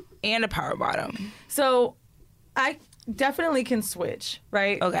submissive and a power bottom? So I definitely can switch,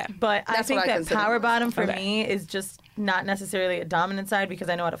 right? Okay. But I That's think what I that consider power most. bottom for Okay. me is just not necessarily a dominant side because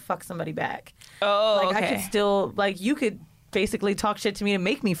I know how to fuck somebody back. Oh, Like I okay. could still like you could basically talk shit to me to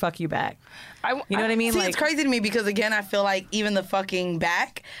make me fuck you back. You know what I mean? See, like it's crazy to me because again, I feel like even the fucking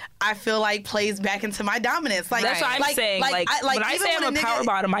back, I feel like plays back into my dominance. Like That's what I'm saying. Like, when I even say I'm when a power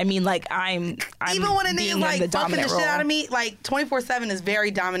bottom, I mean like I'm even when a being nigga's in like the fucking the dominant shit role. out of me, like 24/7 is very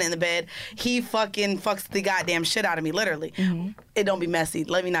dominant in the bed. He fucking fucks the goddamn shit out of me, literally. It don't be messy.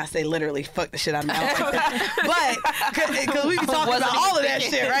 Let me not say literally fuck the shit out of me. I don't like that. But because we be talking about all of that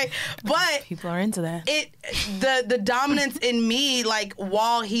shit, right? But People are into that. the dominance in me, like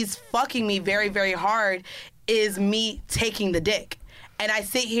while he's fucking me very, very hard, is me taking the dick. And I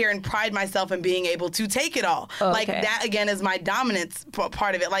sit here and pride myself in being able to take it all. Oh, Like okay. that again is my dominance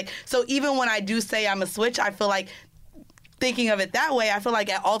part of it. Like, so even when I do say I'm a switch, I feel like thinking of it that way, I feel like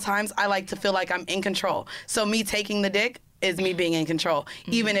at all times I like to feel like I'm in control. So me taking the dick is me being in control,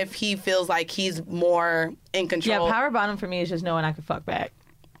 even if he feels like he's more in control. yeah, power bottom for me is just knowing I can fuck back.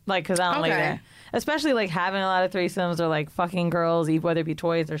 Like, cause I don't like Okay. that. Especially like having a lot of threesomes or like fucking girls, whether it be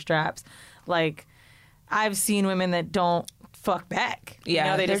toys or straps. Like, I've seen women that don't fuck back. Yeah,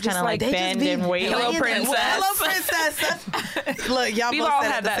 you know, they they're just just kind of like- like They just bend be and wait. Hello, playing princess. Hello, princess. Look, y'all We've both all said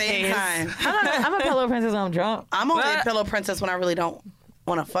it had at the that same phase. time. I'm a pillow princess when I'm drunk. I'm only a What? pillow princess when I really don't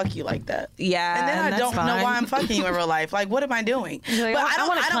want to fuck you like that. Yeah, And then I that's don't know fine. why I'm fucking you in real life. Like, what am I doing? Like, I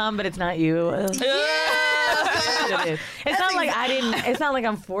want to come, but it's not you. It's not like I didn't. It's not like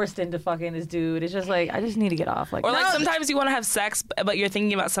I'm forced into fucking this dude. It's just like I just need to get off. Like, Or like no. sometimes you want to have sex, but you're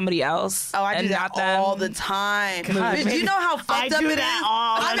thinking about somebody else. Oh, I do and that not them. all the time. God, Bitch, you know how fucked I up do it that is?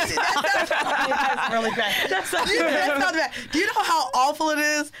 all the I mean, that's really bad. That sounds bad. Do you know how awful it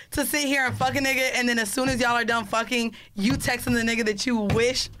is to sit here and fuck a nigga, and then as soon as y'all are done fucking, you texting the nigga that you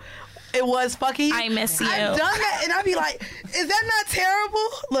wish it was fucking you? I miss you. I've done that, and I'd be like, is that not terrible?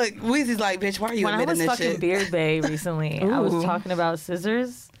 Look, Weezy's like, bitch, why are you when I admitting was this fucking shit? Beard Bay recently, I was Ooh. talking about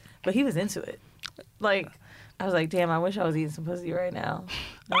scissors, but he was into it. Like, I was like, damn, I wish I was eating some pussy right now.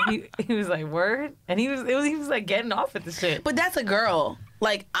 Like, he was like, word, and he was like getting off at the shit. But that's a girl.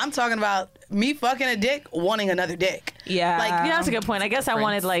 Like, I'm talking about me fucking a dick, wanting another dick. Yeah. Like, Yeah, that's a good point. I guess I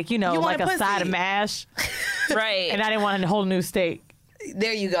wanted like You like wanted a side pussy. of mash, right. and I didn't want a whole new steak.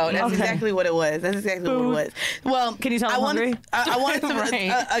 there you go. That's Okay. exactly what it was. That's exactly what it was. Well, Can you tell I I'm wanted, hungry? I wanted to,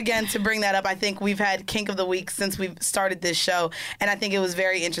 Right. again, to bring that up. I think we've had Kink of the Week since we've started this show. And I think it was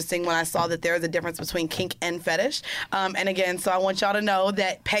very interesting when I saw that there is a difference between kink and fetish. And again, so I want y'all to know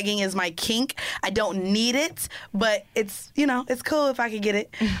that pegging is my kink. I don't need it, but it's, it's cool if I could get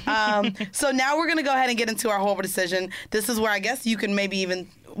it. So now we're going to go ahead and get into our horrible decision. This is where I guess you can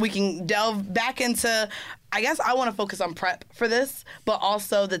we can delve back into, I guess I want to focus on prep for this, but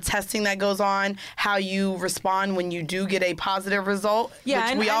also the testing that goes on, how you respond when you do get a positive result, Yeah,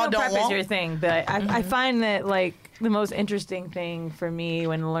 which and we I all know don't prep want. is your thing, but I find that like the most interesting thing for me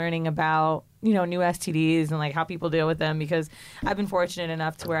when learning about new STDs and like how people deal with them, because I've been fortunate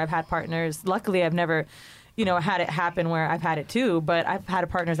enough to where I've had partners. Luckily, I've never had it happen where I've had it too, but I've had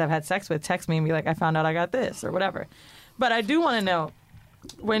partners I've had sex with text me and be like, I found out I got this or whatever. But I do want to know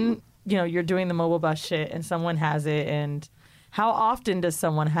when you're doing the mobile bus shit and someone has it, and how often does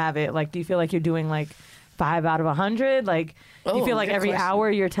someone have it? Like, do you feel like you're doing like 5 out of 100? Like, do you feel like good every question.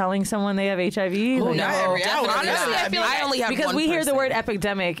 hour you're telling someone they have HIV? Like, not every hour. Honestly, I feel like I only have because one we hear the person. word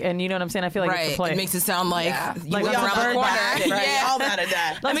epidemic, and you know what I'm saying? I feel like it's Right. a play. It makes it sound like you Like went some around the bird corner. box shit, right? Yeah. All gotta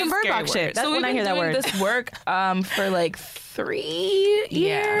die. like some bird Scary box word. shit. That's So when we've I hear been that doing word. this work for like 3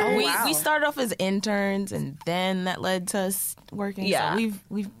 years. Oh, we wow. we started off as interns, and then that led to us working. Yeah. So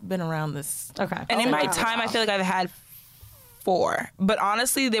we've been around this. Okay. And in my time, I feel like I've had 4, but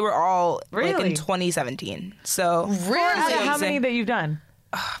honestly, they were all like Really? in 2017. So Out of how many that you've done?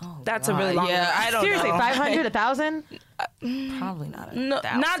 that's a really long. Yeah, I don't Seriously, know. 500, 1,000? Probably not.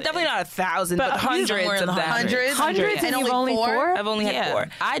 Definitely not 1,000, but hundreds somewhere in of the them. Hundreds, and you've only four? I've only had 4.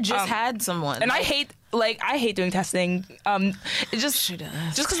 I just had someone, and I hate doing testing. It's just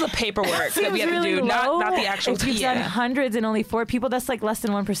because of the paperwork that we have to do, not the actual. If you've done hundreds and only 4 people, that's like less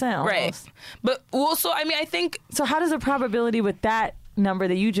than 1%. Right. But so I mean, I think. So how does the probability with that number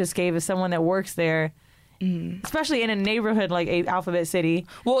that you just gave as someone that works there? Especially in a neighborhood like Alphabet City.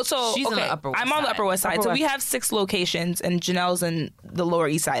 Well, so she's on the Upper West I'm on the Upper West Side. So we have 6 locations, and Janelle's in the Lower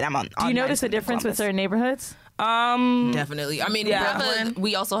East Side. I'm on. Do you notice a difference with certain neighborhoods? Definitely. I mean,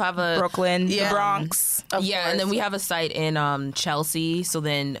 we also have a Brooklyn, the Bronx. And then we have a site in Chelsea. So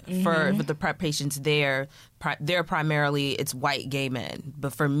then for the PrEP patients there, they're primarily it's white gay men.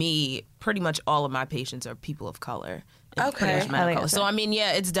 But for me, pretty much all of my patients are people of color. Okay. So I mean,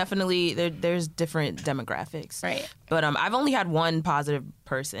 yeah, it's definitely there's different demographics, right? But I've only had one positive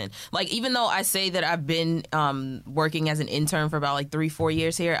person. Like, even though I say that I've been working as an intern for about like 3-4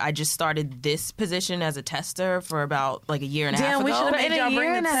 years here, I just started this position as a tester for about like a year and a half ago. We should have made y'all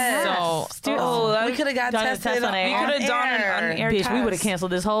bring the test. So we could have got tested on air. We could have done an air Bitch, test. we would have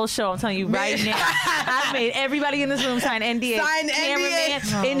canceled this whole show. I'm telling you right now. I've made everybody in this room sign NDA.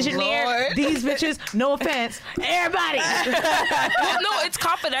 Cameraman, engineer, Lord. these bitches. No offense, everybody. Well, no, it's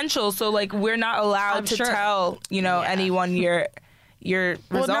confidential, so like we're not allowed to tell anyone your results.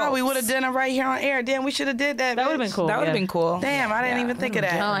 Well, no, we would have done it right here on air. Damn, we should have did that. That would have been cool. That would have been cool. Damn, I didn't even think of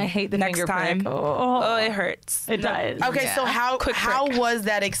that. Oh, I hate the Next finger time. prick. Oh, it hurts. It does. Okay, so how prick. was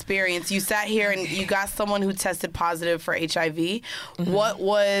that experience? You sat here and you got someone who tested positive for HIV.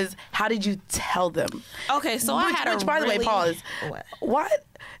 How did you tell them? Okay, so I had by the way, pause. What?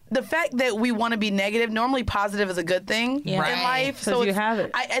 The fact that we want to be negative, normally positive is a good thing in life. So you have it.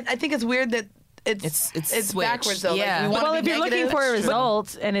 I think it's weird that it's backwards though. Yeah. Like, Well, if you're negative, looking for a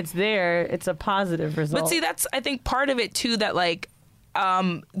result and it's there, it's a positive result. But see, that's I think part of it too. That like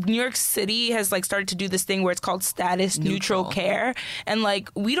New York City has like started to do this thing where it's called status neutral care, and like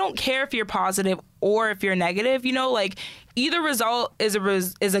we don't care if you're positive or if you're negative. Like either result is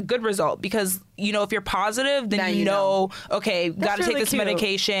a good result, because if you're positive, then okay, gotta really take this cute.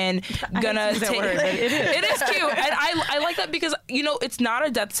 medication. Gonna take it is cute, and I like that because it's not a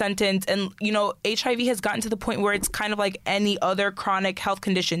death sentence, and HIV has gotten to the point where it's kind of like any other chronic health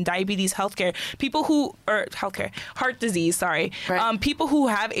condition, diabetes, healthcare. People who heart disease. Sorry, people who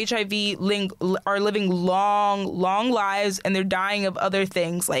have HIV are living long lives, and they're dying of other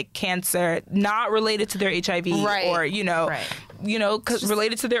things like cancer, not related to their HIV, or because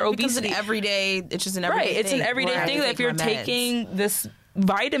related to their obesity. It's just an everyday thing. It's an everyday thing that if you're taking this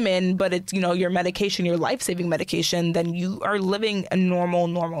vitamin, but it's your medication, your life-saving medication, then you are living a normal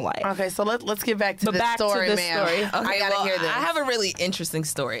life. Okay, so let's get back to this story, ma'am. Okay, I gotta hear this. I have a really interesting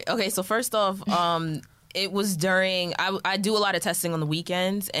story. Okay, so first off, it was during, I do a lot of testing on the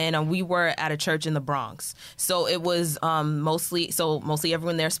weekends, and we were at a church in the Bronx. So it was mostly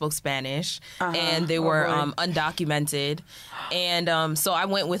everyone there spoke Spanish, and they were undocumented. And so I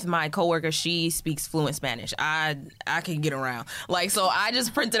went with my coworker. She speaks fluent Spanish. I can get around. So I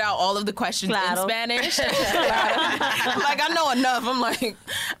just printed out all of the questions in Spanish. I know enough. I'm like,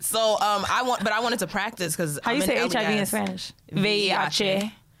 so I wanted to practice because how you say HIV in Spanish?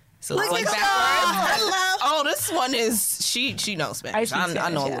 VIH. So it's like backwards. This one is she knows Spanish. I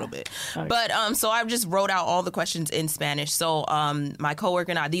know a little bit. Okay. But so I just wrote out all the questions in Spanish. So my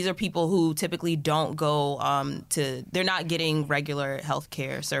coworker and I, these are people who typically don't go they're not getting regular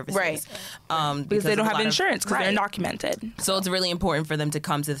healthcare services. Right. Because they don't have insurance because they're undocumented. So it's really important for them to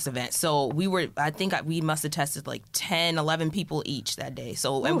come to this event. So we must have tested like 10, 11 people each that day.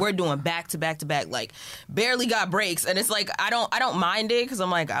 So and we're doing back to back to back, like barely got breaks. And it's like I don't mind it because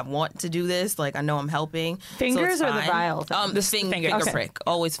I'm like, I want to do this. Like I know I'm helping. Fingers or the vial? The finger prick.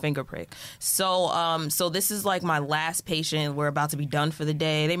 Always finger prick. So so this is like my last patient. We're about to be done for the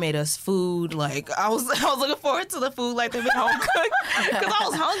day. They made us food. Like I was looking forward to the food like they've been home cooked because I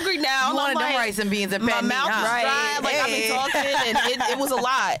was hungry now. You wanted them rice and beans and my pan mouth was dry. Like I've been talking and it was a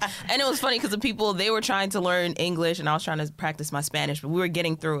lot. And it was funny because the people, they were trying to learn English and I was trying to practice my Spanish, but we were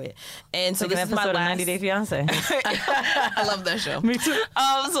getting through it. And so like this is my last 90 Day Fiance. I love that show. Me too.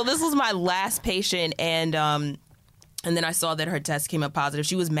 So this was my last patient, and then I saw that her test came up positive.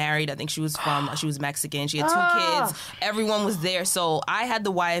 She was married. I think she was Mexican. She had 2 kids. Everyone was there. So I had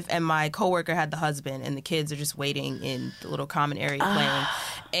the wife and my coworker had the husband, and the kids are just waiting in the little common area playing.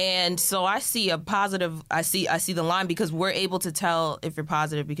 And so I see a positive. I see the line because we're able to tell if you're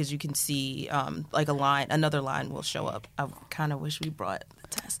positive because you can see like another line will show up. I kind of wish we brought the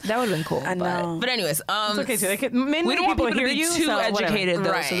test. That would have been cool. I know. But anyways, it's okay too. We don't want people to be too educated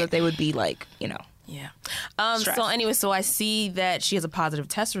though, Right. so that they would be like, Yeah. So anyway, so I see that she has a positive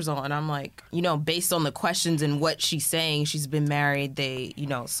test result, and I'm like, based on the questions and what she's saying, she's been married.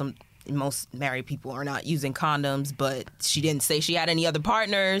 Most married people are not using condoms, but she didn't say she had any other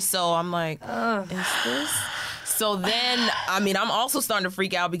partners. So I'm like, is this? So then, I'm also starting to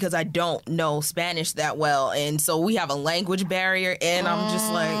freak out because I don't know Spanish that well. And so we have a language barrier, and I'm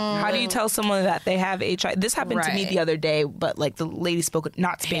just like... How do you tell someone that they have HIV? This happened to me the other day, but like the lady spoke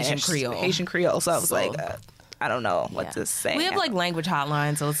not Spanish, Haitian Creole. So I was like... I don't know what to say. We have like language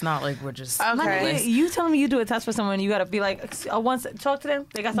hotlines, so it's not like we're just... Okay. You telling me you do a test for someone, you got to be like, once talk to them,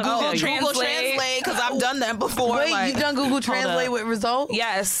 they got something Google Translate, because I've done that before. Wait, you've done Google Translate with results?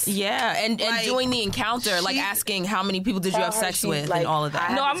 Yes. Yeah, and doing the encounter, like asking how many people did you have sex with and all of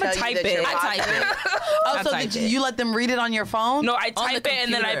that. No, I'm going to type it. I type it. So did you let them read it on your phone? No, I type it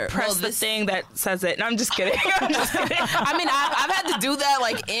and then I press the thing that says it. No, I'm just kidding. I've had to do that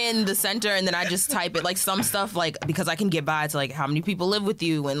like in the center, and then I just type it. Like some stuff, like because I can get by to like how many people live with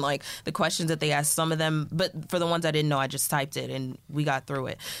you and like the questions that they ask, some of them, but for the ones I didn't know, I just typed it and we got through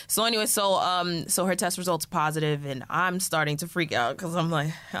it. So anyway, so her test results positive, and I'm starting to freak out because I'm like,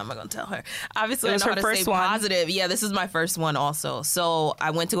 how am I gonna tell her? Obviously, I know how to say positive. Yeah, this is my first one also. So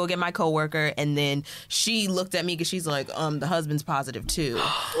I went to go get my coworker, and then she looked at me because she's like, the husband's positive too.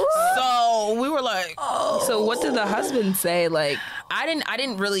 So we were like, So what did the husband say? Like, I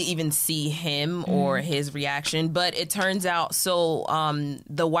didn't really even see him or his reaction, but it turns out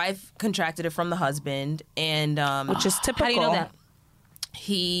the wife contracted it from the husband, and which is typical. How do you know that?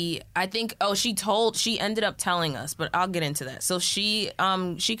 She ended up telling us, but I'll get into that. So she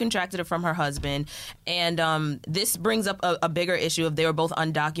contracted it from her husband, and this brings up a bigger issue of they were both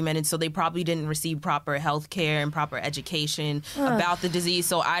undocumented, so they probably didn't receive proper health care and proper education about the disease.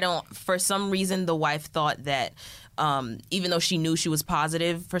 So for some reason, the wife thought that even though she knew she was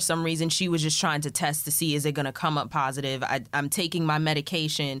positive, for some reason she was just trying to test to see, is it going to come up positive? I'm taking my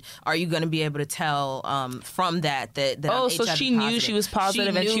medication. Are you going to be able to tell from that I'm so HIV she knew positive? she was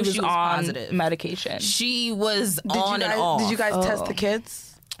positive and she was on positive. medication. She was on and off. Did you guys test the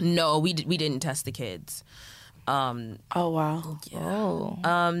kids? No, we didn't test the kids. Oh wow.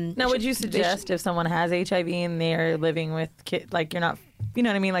 Yeah. Now, would you suggest if someone has HIV and they're living with kids, like you're not, you know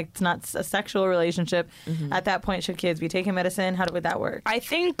what I mean? Like it's not a sexual relationship. At that point, should kids be taking medicine? How would that work? I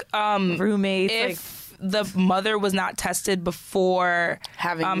think roommates, if the mother was not tested before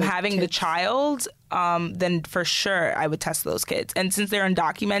having the child, then for sure I would test those kids. And since they're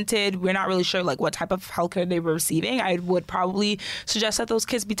undocumented, we're not really sure like what type of healthcare they were receiving. I would probably suggest that those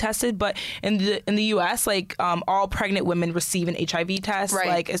kids be tested. But in the U.S., like all pregnant women receive an HIV test. Right.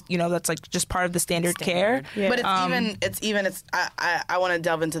 Like that's like just part of the standard care. Yeah. But I want to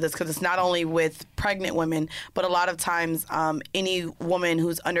delve into this because it's not only with pregnant women, but a lot of times any woman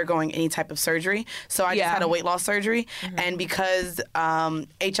who's undergoing any type of surgery. So I just had a weight loss surgery, and because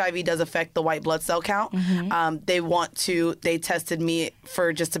HIV does affect the white blood cell count, they tested me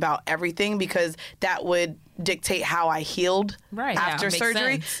for just about everything because that would dictate how I healed after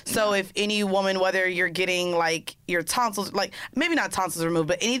surgery. So if any woman, whether you're getting like your tonsils, like maybe not tonsils removed,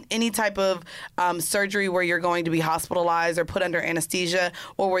 but any type of surgery where you're going to be hospitalized or put under anesthesia,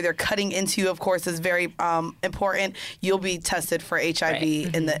 or where they're cutting into you, of course, is very important. You'll be tested for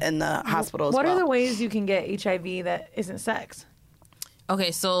HIV in the hospital as well. What are the ways you can get HIV that isn't sex?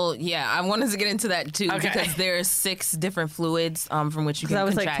 Okay, so I wanted to get into that too because there's 6 different fluids from which you can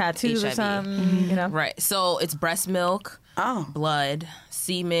contract like tattoos HIV. Or something, you know? Right. So it's breast milk, blood,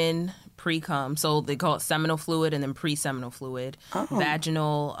 semen, pre-cum. So they call it seminal fluid and then pre-seminal fluid,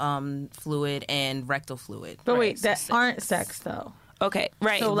 vaginal fluid, and rectal fluid. But wait, that aren't sex though. Okay,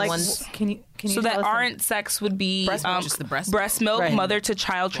 right. So like, can you so that aren't sex would be just the breast milk, mother to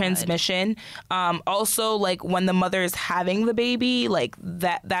child transmission. Also, like when the mother is having the baby, like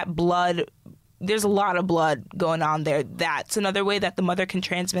that blood. There's a lot of blood going on there. That's another way that the mother can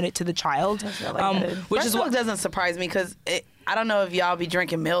transmit it to the child. Which is what doesn't surprise me because I don't know if y'all be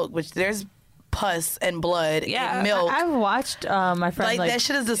drinking milk, which there's pus and blood in milk. I've watched my friends like that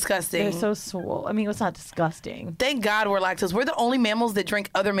shit is disgusting. They're so swole. I mean, it's not disgusting. Thank God we're lactose. We're the only mammals that drink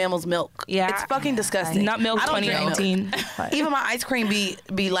other mammals' milk. Yeah, it's fucking disgusting. Nut milk 2019. Even my ice cream be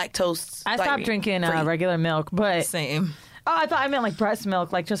lactose. I stopped drinking regular milk, but same. Oh, I thought I meant like breast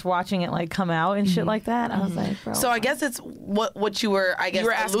milk, like just watching it like come out and shit like that. I was like, bro. So I guess it's what you were, asking,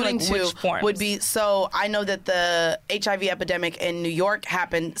 alluding like, to which forms? would be, so I know that the HIV epidemic in New York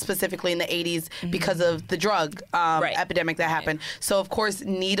happened specifically in the 80s because of the drug epidemic that happened. So of course,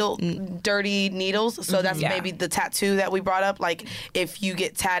 dirty needles. So that's maybe the tattoo that we brought up. Like if you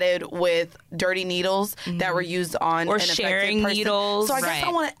get tatted with dirty needles that were used on or an affected sharing person. needles. So I guess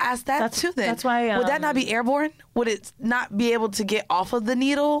I want to ask that too then. That's why, would that not be airborne? Would it not be able to get off of the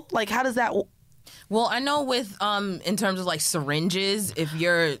needle? Like, how does that? Well, I know with in terms of like syringes, if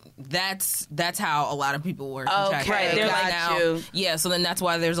you're that's how a lot of people were contracting. Okay, They're got like now, you. yeah. So then that's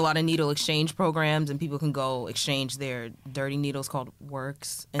why there's a lot of needle exchange programs, and people can go exchange their dirty needles called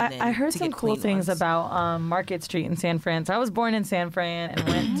Works. And then I heard to some get cool clean things ones. about Market Street in San Fran. So I was born in San Fran and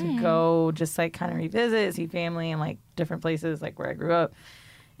went to go just like kind of revisit, see family, and like different places like where I grew up.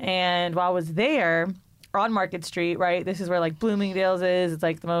 And while I was there, on Market Street, right? This is where like Bloomingdale's is. It's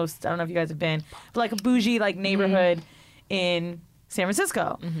like the most, I don't know if you guys have been, but like a bougie like neighborhood in San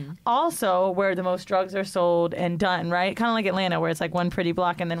Francisco. Also where the most drugs are sold and done, right? Kind of like Atlanta where it's like one pretty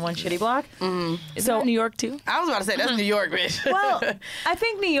block and then one shitty block. Is that New York too? I was about to say that's New York, bitch. Well, I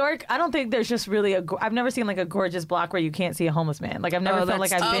think New York, I don't think there's just really I've never seen like a gorgeous block where you can't see a homeless man. Like I've never felt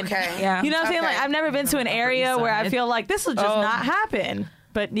like I've been, Yeah. you know what I'm saying? Like I've never been to an area where I feel like this will just not happen.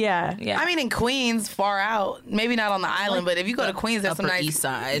 But yeah. I mean, in Queens, far out. Maybe not on the island, but if you go to Queens, there's some Upper nice East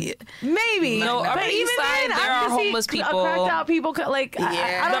Side. Maybe. No, but Upper even East Side, then, there I are can see homeless people. Cracked out people, like,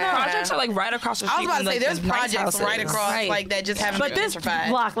 I The don't know. projects are like right across the street. I was about to from, say, like, there's the nice projects houses. right across, like, that just haven't But been this gentrified.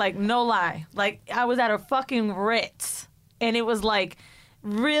 block, like, no lie. Like, I was at a fucking Ritz, and it was, like,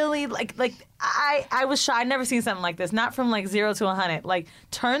 really, like I was shy. I'd never seen something like this. Not from, like, 0 to 100. Like,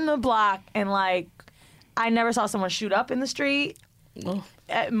 turn the block, and, like, I never saw someone shoot up in the street.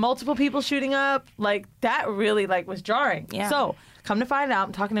 Multiple people shooting up, like that really like was jarring. Yeah. So come to find out,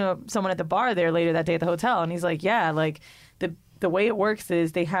 I'm talking to someone at the bar there later that day at the hotel, and he's like, yeah, like the way it works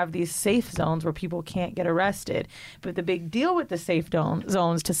is they have these safe zones where people can't get arrested. But the big deal with the safe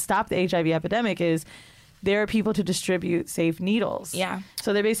zones to stop the HIV epidemic is there are people to distribute safe needles. Yeah.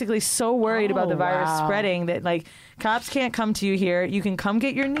 So they're basically so worried about the virus spreading that like cops can't come to you here. You can come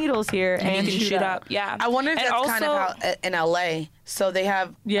get your needles here and you can shoot up. Yeah. I wonder if And that's kind of also- how in LA. So they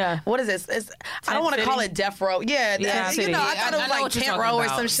have, what is this? I don't want to call it Death Row. Yeah, Yeah, you know, I thought it was know like what you're Tent talking Row or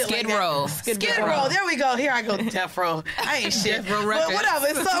about. some shit Skid like Row. that. Skid Row. There we go. Here I go, Death Row. I ain't shit. Row But Records. whatever,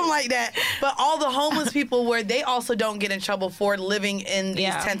 it's something like that. But all the homeless people where they also don't get in trouble for living in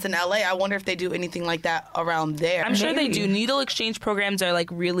these tents in LA. I wonder if they do anything like that around there. I'm sure they do. Needle exchange programs are like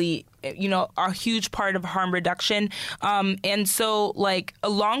really, you know, are a huge part of harm reduction. And so like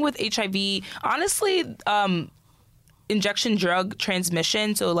along with HIV, honestly, injection drug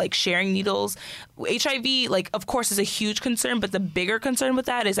transmission, so like sharing needles, HIV, like of course is a huge concern, but the bigger concern with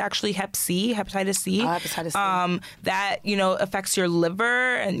that is actually hepatitis C. Hepatitis C. That, you know, affects your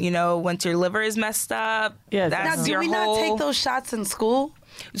liver, and you know, once your liver is messed up, that's now, do your we whole... not take those shots in school?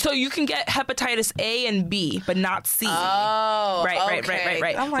 So you can get hepatitis A and B, but not C. Oh,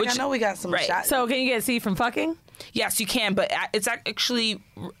 right. I'm like, I know we got some shots. So can you get C from fucking? Yes, you can, but it's actually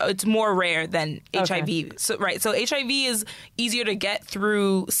it's more rare than HIV. So So HIV is easier to get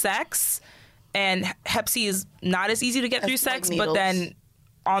through sex, and Hep C is not as easy to get through sex. like But needles. then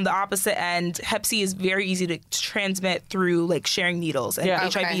on the opposite end, Hep C is very easy to transmit through like sharing needles, and Yeah.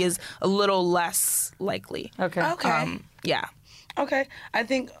 HIV is a little less likely. Okay. Yeah. Okay, I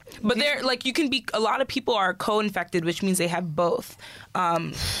think, but they're like you can be. A lot of people are co-infected, which means they have both.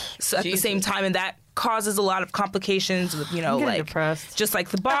 So at the same time, and that causes a lot of complications with I'm getting like depressed. just like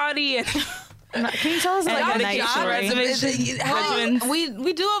the body and. Can you tell us like a night story?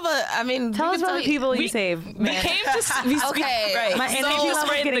 We do have a. I mean, Tell we us can about the people you we saved. We man. came to Okay. right. My So- energy level's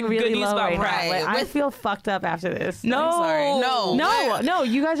spread getting the really good news low about right now. Pride. Like, I With- feel fucked up after this. No, sorry. No,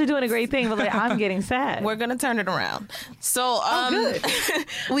 you guys are doing a great thing, but like I'm getting sad. We're gonna turn it around. So, good.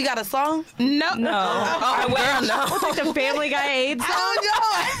 we got a song? no. I will. No. What's like the Family Guy AIDS song? Oh, no.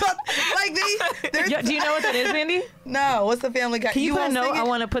 I thought, like, Yo, do you know what that is, Mandy? no, what's the Family Guy? Can you, put a wanna note? sing it? I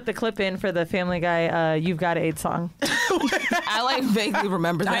want to put the clip in for the Family Guy You've Got AIDS song. I like vaguely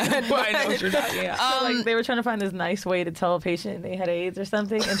remember that. I know what you're talking about. So, like they were trying to find this nice way to tell a patient they had AIDS or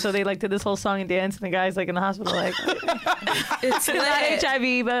something, and so they like did this whole song and dance, and the guy's like in the hospital like It's not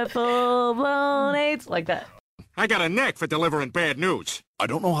HIV but full blown AIDS, like that. I got a knack for delivering bad news. I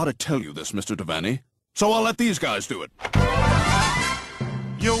don't know how to tell you this, Mr. Devaney, so I'll let these guys do it.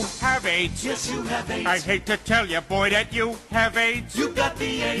 You have AIDS. Yes, you have AIDS. I hate to tell you, boy, that you have AIDS. You got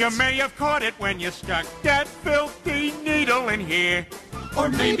the AIDS. You may have caught it when you stuck that filthy needle in here. Or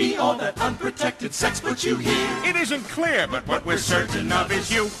maybe all that unprotected sex puts you here. It isn't clear, but what we're certain of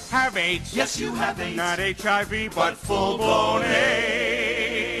is you have AIDS. Yes, you have AIDS. Not HIV, but full-blown AIDS.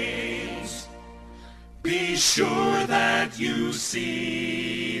 Be sure that you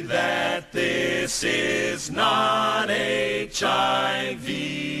see that this is not HIV,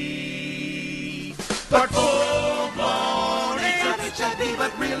 but full-blown AIDS. Not HIV,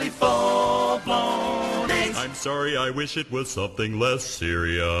 but really full-blown AIDS. I'm sorry, I wish it was something less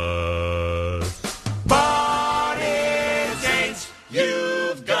serious. But it's AIDS.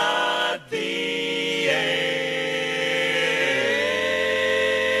 You've got the AIDS.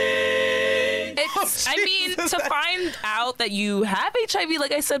 I mean, to find out that you have HIV,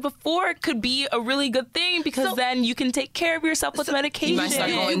 like I said before, could be a really good thing because then you can take care of yourself with medication.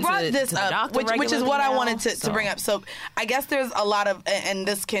 You brought this up, which is what I wanted to bring up. So I guess there's a lot of, and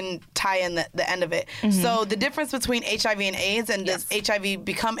this can tie in the end of it. Mm-hmm. So the difference between HIV and AIDS, and does HIV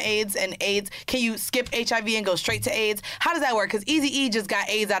become AIDS, and AIDS, can you skip HIV and go straight to AIDS? How does that work? Because Eazy-E just got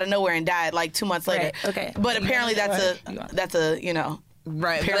AIDS out of nowhere and died like 2 months later. Right. Okay. But apparently that's a you know.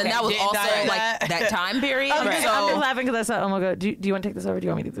 Right, but that was also like that time period. Okay. So I'm just laughing because I said, "Oh my god, do you want to take this over? Do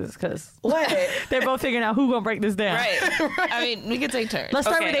you want me to do this?" Because what? They're both figuring out who gonna break this down. Right. I mean, we can take turns. Let's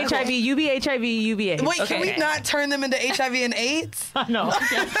start with HIV. You be HIV. You be AIDS. Wait, can we not turn them into HIV and AIDS? No.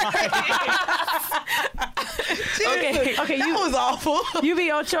 Okay. That was awful. You be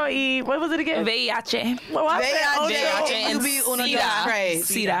 8E. What was it again? VIH.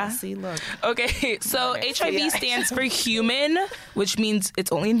 SIDA. See, look. Okay, so HIV stands for human, which means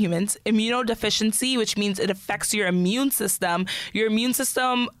it's only in humans. Immunodeficiency, which means it affects your immune system. Your immune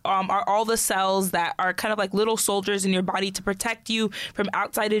system are all the cells that are kind of like little soldiers in your body to protect you from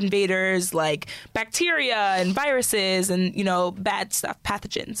outside invaders like bacteria and viruses and, bad stuff,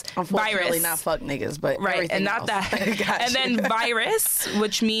 pathogens. Unfortunately, not fuck niggas, but right, and not else. that. And then virus,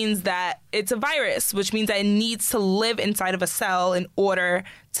 which means that it's a virus, which means that it needs to live inside of a cell in order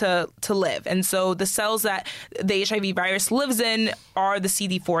to live. And so the cells that the HIV virus lives in are the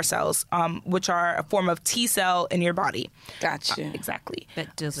CD4 cells, which are a form of T cell in your body. Gotcha. Exactly.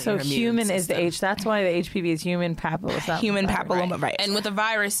 So human is the H. That's why the HPV is human papilloma. Human papilloma, right. And with a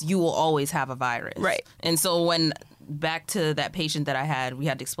virus, you will always have a virus. Right. And so when back to that patient that I had, we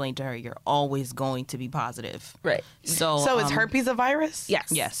had to explain to her, you're always going to be positive. Right. So is herpes a virus? Yes.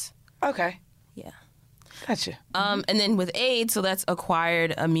 Yes. Okay. Yeah. Gotcha. And then with AIDS, so that's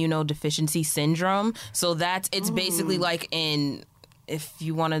acquired immunodeficiency syndrome. So it's basically like if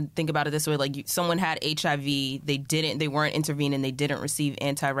you want to think about it this way, like someone had HIV, they weren't intervening, they didn't receive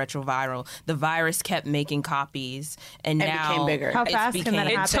antiretroviral. The virus kept making copies, and now became bigger. How fast can that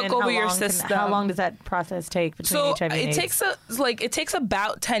happen? It took over your system. How long does that process take between HIV and AIDS? It takes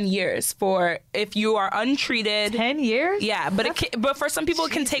about 10 years for if you are untreated. 10 years? Yeah, but for some people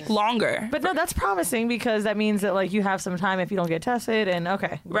it can take longer. But no, that's promising because that means that like you have some time if you don't get tested and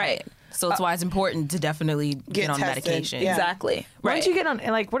okay. Right. So it's why it's important to definitely get on tested. medication. Yeah. Exactly. Once you get on,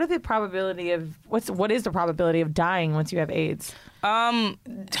 like, what is the probability of dying once you have AIDS?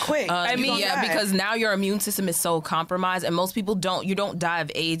 Quick. Because now your immune system is so compromised, and most people you don't die of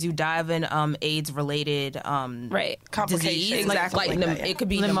AIDS, you die of an AIDS related complications. Disease. It could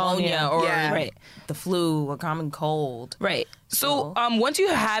be pneumonia or the flu or common cold. Right. So once you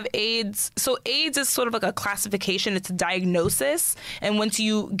have AIDS, so AIDS is sort of like a classification. It's a diagnosis, and once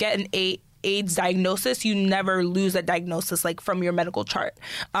you get an AIDS diagnosis, you never lose that diagnosis like from your medical chart.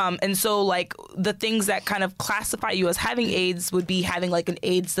 And so like the things that kind of classify you as having AIDS would be having like an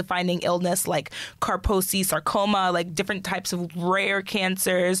AIDS defining illness like Kaposi sarcoma, like different types of rare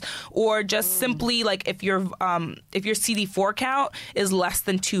cancers, or just simply like if your CD4 count is less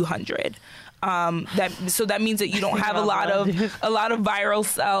than 200. That means that you don't have a lot of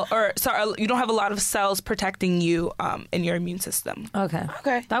viral you don't have a lot of cells protecting you in your immune system. Okay.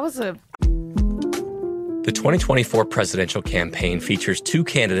 That was The 2024 presidential campaign features two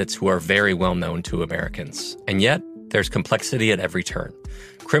candidates who are very well known to Americans. And yet, there's complexity at every turn.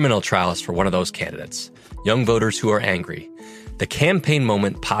 Criminal trials for one of those candidates. Young voters who are angry. The Campaign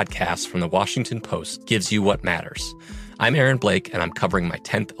Moment podcast from the Washington Post gives you what matters. I'm Aaron Blake, and I'm covering my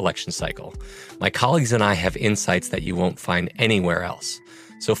 10th election cycle. My colleagues and I have insights that you won't find anywhere else.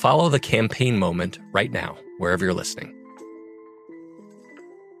 So follow The Campaign Moment right now, wherever you're listening.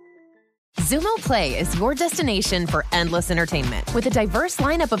 Xumo Play is your destination for endless entertainment. With a diverse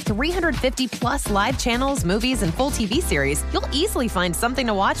lineup of 350 plus live channels, movies, and full TV series, you'll easily find something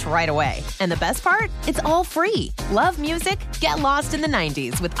to watch right away. And the best part? It's all free. Love music? Get lost in the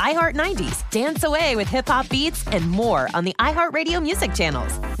 90s with iHeart 90s, dance away with hip-hop beats, and more on the iHeartRadio music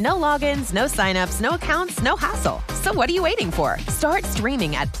channels. No logins, no signups, no accounts, no hassle. So what are you waiting for? Start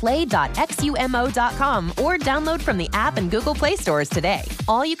streaming at play.xumo.com or download from the app and Google Play stores today.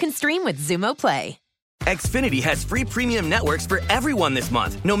 All you can stream with Xumo Play. Xfinity has free premium networks for everyone this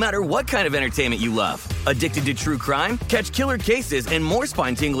month, no matter what kind of entertainment you love. Addicted to true crime? Catch killer cases and more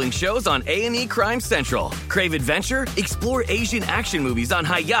spine-tingling shows on A&E Crime Central. Crave adventure? Explore Asian action movies on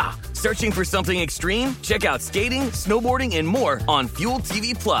Hi-Ya. Searching for something extreme? Check out skating, snowboarding, and more on Fuel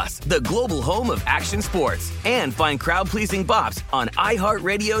TV Plus, the global home of action sports. And find crowd-pleasing bops on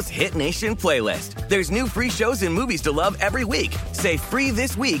iHeartRadio's Hit Nation playlist. There's new free shows and movies to love every week. Say free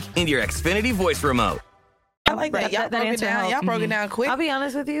this week in your Xfinity voice remote. I like that. Y'all broke it down. Y'all broke it down quick. I'll be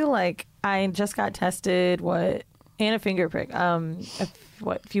honest with you. Like, I just got tested. And a finger prick. A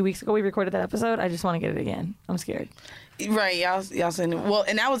few weeks ago we recorded that episode. I just want to get it again. I'm scared. Right, y'all saying well,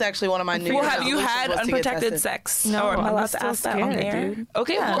 and that was actually one of my new. Well, have you had unprotected sex? No, or am I I'm allowed still to ask that on scared, air? dude.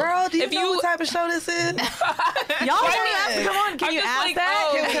 Okay, Yeah. Girl, do you know what type of show this is? Y'all come on, can you ask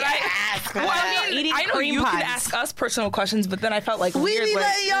that? Can I ask? Well, I mean, I know you can ask us personal questions, but then I felt like we weird. be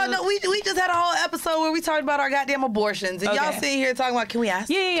letting y'all know. We just had a whole episode where we talked about our goddamn abortions, and y'all sitting here talking about, can we ask?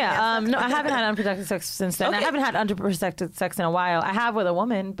 Yeah. No, I haven't had unprotected sex since then. I haven't had unprotected sex in a while. I have with a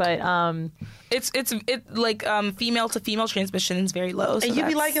woman, but it's like female to female transmission is very low. So and you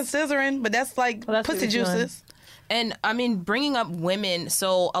be liking scissoring, but that's like pussy juices. And I mean, bringing up women,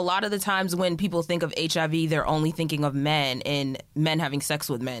 so a lot of the times when people think of HIV, they're only thinking of men and men having sex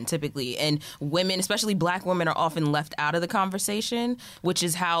with men, typically. And women, especially black women, are often left out of the conversation, which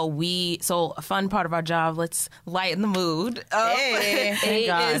is how so a fun part of our job, let's lighten the mood,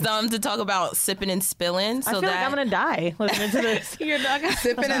 is to talk about sipping and spilling. So I feel like I'm going to die listening to this. You're not going to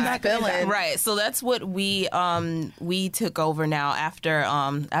sipping and spilling. Right. So that's what we took over now after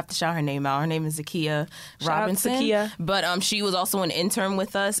shout her name out. Her name is Zakiya Robinson. But she was also an intern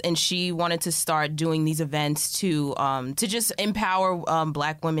with us, and she wanted to start doing these events to just empower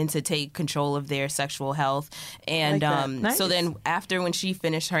black women to take control of their sexual health. And Nice. So then after when she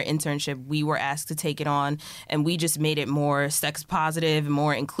finished her internship, we were asked to take it on, and we just made it more sex positive,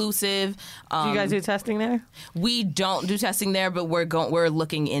 more inclusive. Do you guys do testing there? We don't do testing there, but we're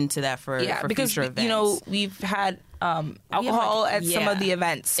looking into that for because future events. you know we've had alcohol at some of the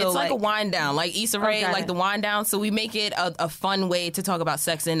events. So it's like a wind down, like Issa Rae, like the wind down. So we make it a fun way to talk about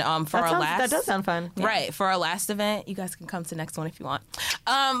sex. And that does sound fun, right? For our last event, you guys can come to the next one if you want.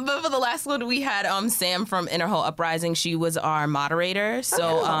 But for the last one, we had Sam from Interhole Uprising. She was our moderator.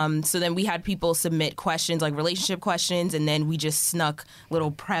 So so then we had people submit questions, like relationship questions, and then we just snuck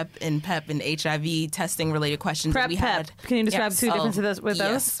little PrEP and PEP and HIV testing related questions. PrEP, PEP. Can you describe two differences with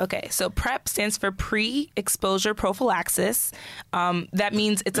those? Okay, so PrEP stands for pre-exposure prophylaxis. That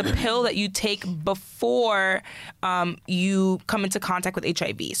means it's a pill that you take before you come into contact with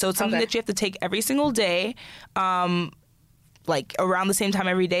HIV. So it's something that you have to take every single day. Like around the same time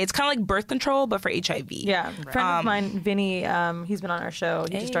every day. It's kind of like birth control, but for HIV. Yeah. A friend of mine, Vinny, he's been on our show.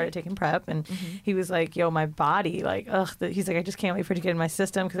 He just started taking PrEP, and he was like, yo, my body, like, he's like, I just can't wait for it to get in my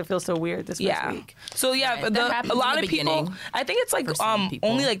system because it feels so weird this first week. So, a lot of people, I think it's like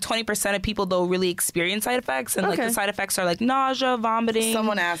only like 20% of people, though, really experience side effects. And like the side effects are like nausea, vomiting.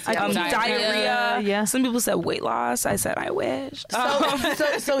 Someone asked diarrhea. Yeah. Some people said weight loss. I said, I wish.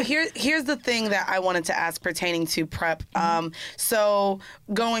 So here's the thing that I wanted to ask pertaining to PrEP. So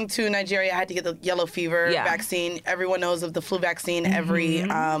going to Nigeria, I had to get the yellow fever vaccine. Everyone knows of the flu vaccine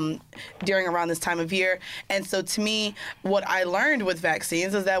during around this time of year. And so to me, what I learned with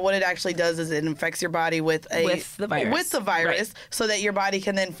vaccines is that what it actually does is it infects your body with the virus so that your body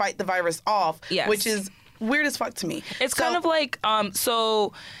can then fight the virus off, which is weird as fuck to me. It's kind of like,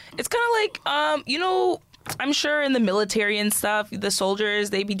 you know, I'm sure in the military and stuff, the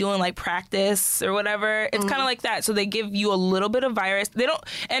soldiers, they be doing like practice or whatever. It's kind of like that. So they give you a little bit of virus. They don't,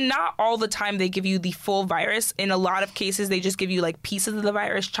 and not all the time they give you the full virus. In a lot of cases, they just give you like pieces of the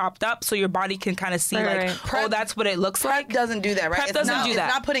virus chopped up so your body can kind of see PrEP, that's what it looks like. PrEP doesn't do that, right? PrEP doesn't do that.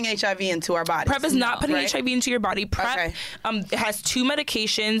 It's not putting HIV into our bodies. PrEP is not putting HIV into your body. PrEP it has two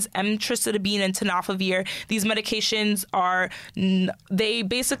medications, emtricitabine and tenofovir. These medications are, they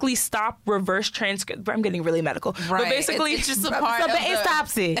basically stop reverse transcript. I'm getting really medical. Right. But basically, it's just a part of it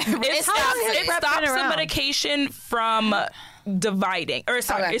stops it. It stops the medication from dividing. Or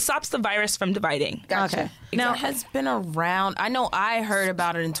sorry, it stops the virus from dividing. Gotcha. Okay. Now, it has been around. I know I heard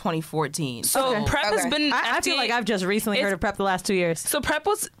about it in 2014. So PrEP has been I feel like I've just recently heard of PrEP the last 2 years. So PrEP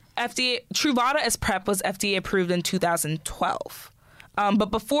was Truvada as PrEP was FDA approved in 2012.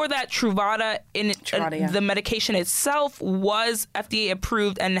 But before that, Truvada, the medication itself was FDA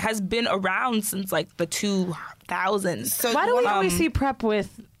approved and has been around since like the 2000s. So why do we always see PrEP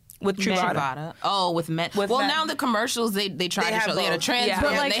with with Truvada. Oh, with men. Now the commercials they try to show they had a trans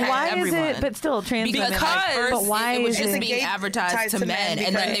woman. But like, why is it? But still, trans women. Because why it was is just it being advertised to men,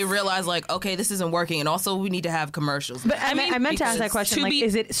 and then they realized like, okay, this isn't working, and also we need to have commercials. But I meant to ask that question. Like,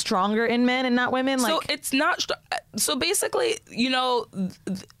 is it stronger in men and not women? Like, so it's not. So basically,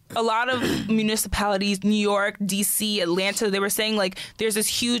 a lot of municipalities, New York, DC, Atlanta, they were saying like there's this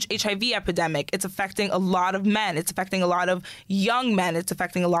huge HIV epidemic. It's affecting a lot of men. It's affecting a lot of young men. It's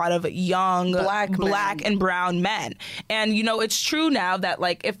affecting a lot of young black and brown men. And it's true now that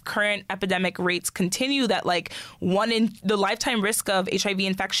like if current epidemic rates continue, that like the lifetime risk of HIV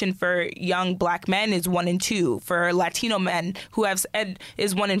infection for young black men is 1 in 2. For Latino men who have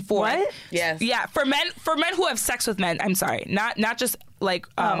is 1 in 4. What? Yes. Yeah. For men who have sex with men. I'm sorry. Not just like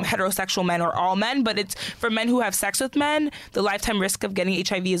heterosexual men or all men, but it's for men who have sex with men, the lifetime risk of getting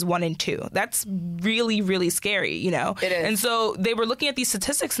HIV is 1 in 2. That's really, really scary, It is. And so they were looking at these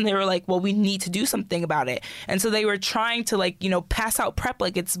statistics and they were like, well, we need to do something about it. And so they were trying to like, pass out PrEP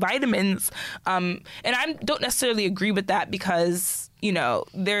like it's vitamins. And I don't necessarily agree with that because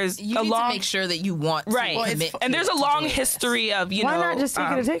there's you need to make sure that you want to commit and there's a long history of why not just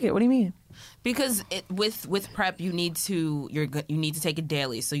take it a ticket? What do you mean? Because with PrEP you need to take it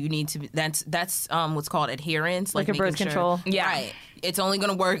daily, so you need to that's what's called adherence, like a birth control. Yeah, right. It's only going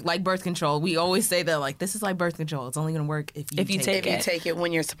to work like birth control. We always say that like this is like birth control. It's only going to work if you take it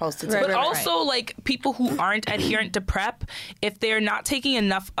when you're supposed to take it. But Right. also like people who aren't adherent to PrEP, if they're not taking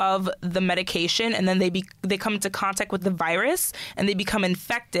enough of the medication and then they come into contact with the virus and they become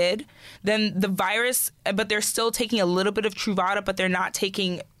infected, then the virus, but they're still taking a little bit of Truvada, but they're not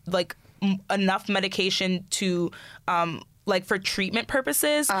taking like enough medication to like for treatment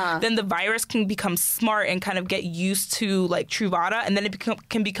purposes, then the virus can become smart and kind of get used to like Truvada, and then it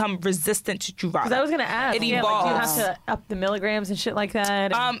can become resistant to Truvada. Because I was going to ask, it evolves. evolves. Do you have to up the milligrams and shit like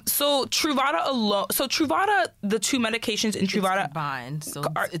that? So Truvada alone, the two medications in Truvada combined, so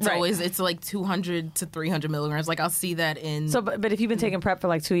it's always it's like 200 to 300 milligrams. Like I'll see that in. So, but if you've been taking PrEP for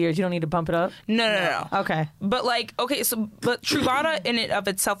like 2 years, you don't need to bump it up. No. Okay, but but Truvada in it of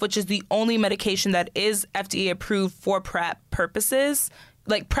itself, which is the only medication that is FDA approved for PrEP purposes.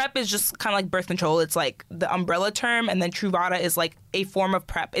 Like PrEP is just kind of like birth control. It's like the umbrella term, and then Truvada is like a form of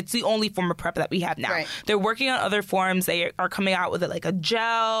PrEP. It's the only form of PrEP that we have now. Right. They're working on other forms. They are coming out with it like a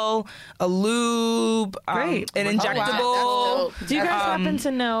gel, a lube, an injectable. Do you guys happen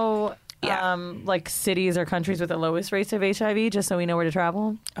to know like cities or countries with the lowest rates of HIV, just so we know where to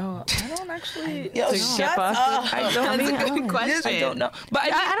travel? Oh, I don't actually. Shut up. That's a good question. I don't know, but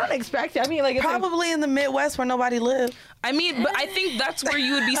I don't expect it. I mean, like probably in the Midwest where nobody lives. I mean, but I think that's where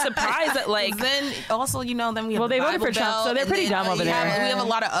you would be surprised at, like. Then also, then we have they voted for Trump, so they're pretty dumb over there. We have a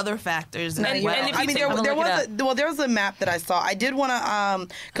lot of other factors. There was a map that I saw. I did want to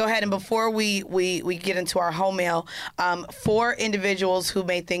go ahead and before we get into our home mail, for individuals who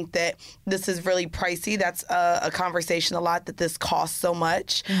may think that this is really pricey, that's a conversation a lot that this costs so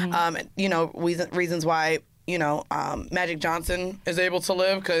much. Reasons why. Magic Johnson is able to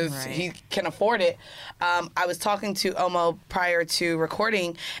live because he can afford it. I was talking to Omo prior to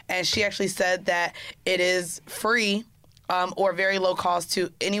recording, and she actually said that it is free or very low cost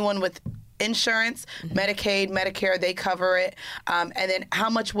to anyone with insurance, Medicaid, Medicare, they cover it. And then how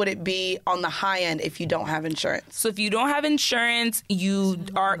much would it be on the high end if you don't have insurance? So if you don't have insurance, you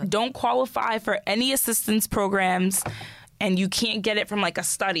don't qualify for any assistance programs. And you can't get it from like a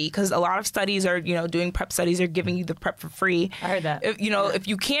study because a lot of studies are, doing PrEP studies are giving you the PrEP for free. I heard that. If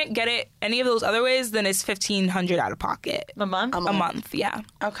you can't get it any of those other ways, then it's $1,500 out of pocket. A month? A month, yeah.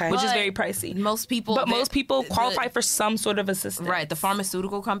 Okay. Which is very pricey. Most people qualify for some sort of assistance. Right. The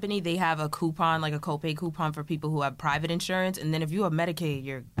pharmaceutical company, they have a coupon, like a copay coupon for people who have private insurance. And then if you have Medicaid,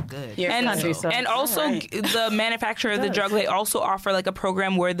 you're good. And also the manufacturer of the drug, they also offer like a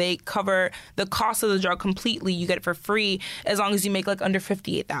program where they cover the cost of the drug completely. You get it for free. As long as you make like under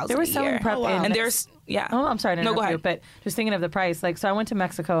 $58,000 They were selling PrEP and there's Oh, I'm sorry to interrupt you, but just thinking of the price. Like, so I went to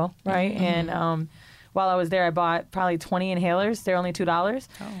Mexico, right? Mm-hmm. And while I was there, I bought probably 20 inhalers. They're only $2.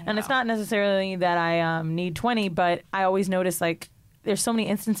 And it's not necessarily that I need 20, but I always notice like there's so many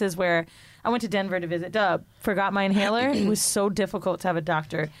instances where I went to Denver to visit Dub, forgot my inhaler. It was so difficult to have a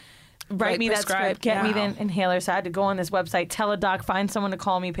doctor write me that script, get me the inhaler. So I had to go on this website, tell a doc, find someone to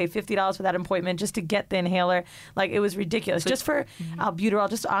call me, pay $50 for that appointment just to get the inhaler. Like, it was ridiculous. Just for albuterol,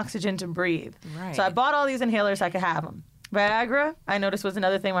 just oxygen to breathe. Right. So I bought all these inhalers so I could have them. Viagra, I noticed, was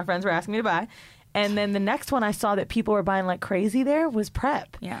another thing my friends were asking me to buy. And then the next one I saw that people were buying like crazy there was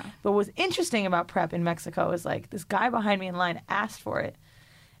PrEP. Yeah. But what was interesting about PrEP in Mexico is like this guy behind me in line asked for it.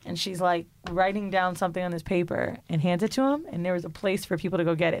 And she's like writing down something on this paper and hands it to him. And there was a place for people to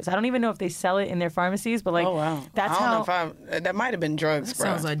go get it. So I don't even know if they sell it in their pharmacies, but like, that's how. That might have been drugs, bro.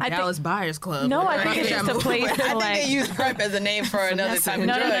 Sounds like Dallas Buyers Club. No, I think it's just a place to I like. think they use PrEP as a name for another type of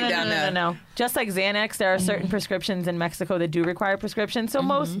drug down there. No. Just like Xanax, there are certain prescriptions in Mexico that do require prescriptions. So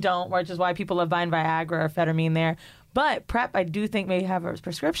most don't, which is why people are buying Viagra or amphetamine there. But PrEP, I do think may have a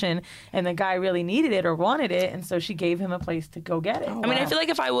prescription, and the guy really needed it or wanted it, and so she gave him a place to go get it. I mean, I feel like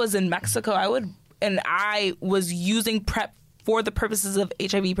if I was in Mexico, I was using PrEP for the purposes of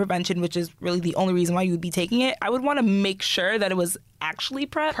HIV prevention, which is really the only reason why you would be taking it, I would want to make sure that it was actually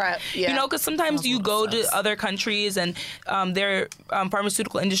PrEP. Yeah. You know, because sometimes you go to other countries and their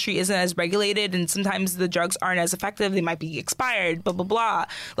pharmaceutical industry isn't as regulated, and sometimes the drugs aren't as effective. They might be expired, blah, blah, blah.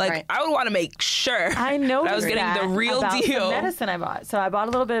 Like, I would want to make sure I know that I was getting the real about deal. The medicine I bought. So I bought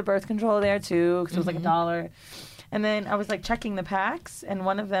a little bit of birth control there, too, because it was like $1. And then I was, like, checking the packs, and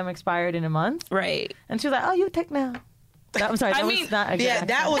one of them expired in a month. Right. And she was like, oh, you take now. I'm sorry, that was not a good accent.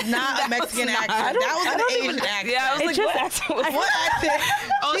 That was not a Mexican accent. That was an Asian accent. Yeah, I was like, what accent was that? What accent?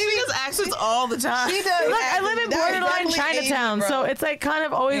 She does accents all the time. She does. Look, I live in borderline Chinatown, Asian, so it's like kind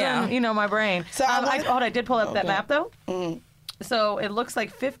of always in, my brain. So I did pull up that map, though. So it looks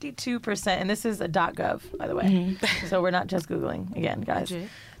like 52%, and this is a .gov, by the way. So we're not just Googling again, guys.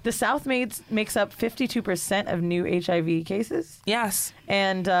 The South makes up 52% of new HIV cases. Yes.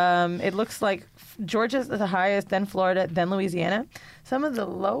 And it looks like Georgia's the highest, then Florida, then Louisiana. Some of the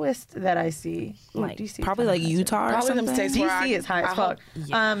lowest that I see, DC, probably like Utah or something. DC is high as fuck.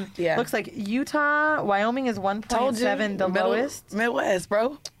 Looks like Utah, Wyoming is 1.7, the lowest. Midwest,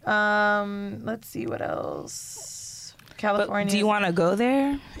 bro. Let's see what else. California. But do you want to go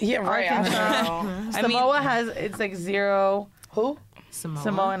there? Yeah, right. Arkansas. Samoa has, it's like 0. Who?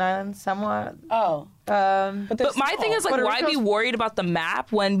 Samoan Islands, somewhat. Oh. But my thing is, like, why be worried about the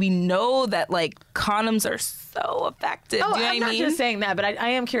map when we know that, like, condoms are so effective? Oh, do you know I'm what not just saying that, but I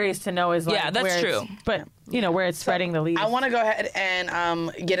am curious to know is, like, yeah, that's where true. But, where it's spreading the least. I want to go ahead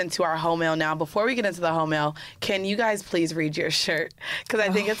and get into our home mail now. Before we get into the home mail, can you guys please read your shirt? Because I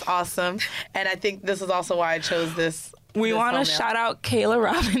think it's awesome. And I think this is also why I chose this. We want to shout out Kayla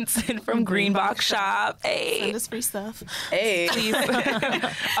Robinson from Greenbox Shop. Hey. Send us free stuff. Hey. Please.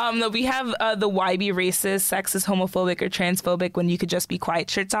 No, we have the why be racist, sexist, homophobic, or transphobic when you could just be quiet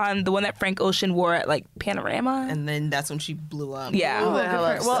shirts on. The one that Frank Ocean wore at, like, Panorama. And then that's when she blew up. Yeah.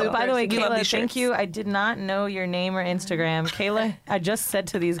 Well, by the way, Kayla, thank you. I did not know your name or Instagram. Kayla, I just said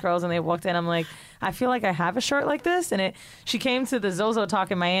to these girls when they walked in, I'm like, I feel like I have a shirt like this. And she came to the Zozo Talk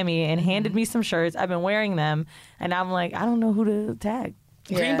in Miami and handed me some shirts. I've been wearing them. And I'm like, I don't know who to tag.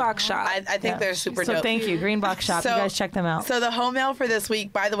 Greenbox Shop. I think they're super dope. So thank you, Greenbox Shop. You guys check them out. So the home mail for this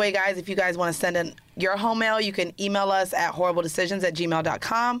week, by the way, guys, if you guys want to send in your home mail, you can email us at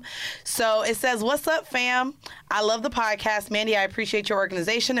horribledecisions@gmail.com. So it says, what's up, fam? I love the podcast. Mandy, I appreciate your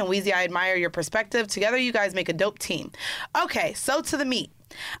organization. And Weezy, I admire your perspective. Together, you guys make a dope team. Okay, so to the meat.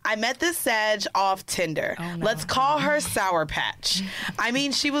 I met this Sag off Tinder. Oh, no. Let's call her Sour Patch. I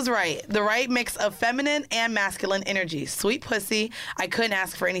mean, she was right. The right mix of feminine and masculine energy. Sweet pussy. I couldn't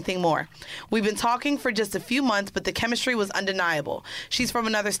ask for anything more. We've been talking for just a few months, but the chemistry was undeniable. She's from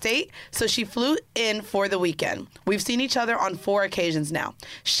another state, so she flew in for the weekend. We've seen each other on 4 occasions now.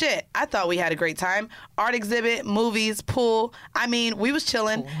 Shit, I thought we had a great time. Art exhibit, movies, pool. I mean, we was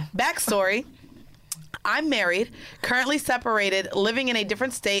chilling. Backstory. I'm married, currently separated, living in a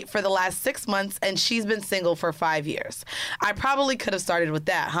different state for the last 6 months, and she's been single for 5 years. I probably could have started with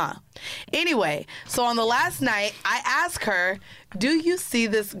that, huh? Anyway, so on the last night, I asked her, do you see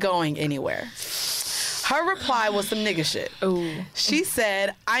this going anywhere? Her reply was some nigga shit. Ooh. She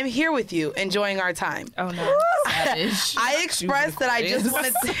said, I'm here with you, enjoying our time. Oh, no. I expressed that I just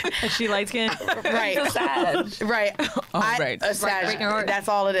wanted to... Is she light-skinned? Right. Right. A Sag. That's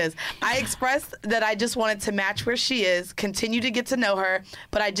all it is. I expressed that I just wanted to match where she is, continue to get to know her,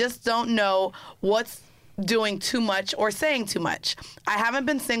 but I just don't know what's doing too much or saying too much. I haven't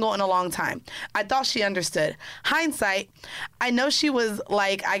been single in a long time. I thought she understood. Hindsight, I know she was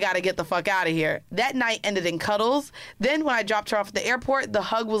like, I gotta get the fuck out of here. That night ended in cuddles. Then when I dropped her off at the airport, the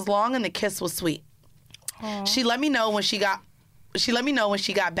hug was long and the kiss was sweet. Aww. She let me know when she got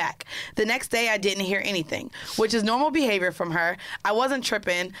back. The next day, I didn't hear anything, which is normal behavior from her. I wasn't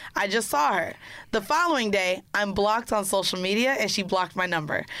tripping. I just saw her. The following day, I'm blocked on social media, and she blocked my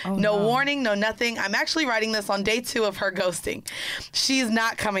number. Oh, no warning, no nothing. I'm actually writing this on day 2 of her ghosting. She's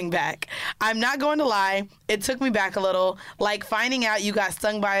not coming back. I'm not going to lie. It took me back a little, like finding out you got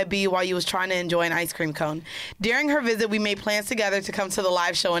stung by a bee while you was trying to enjoy an ice cream cone. During her visit, we made plans together to come to the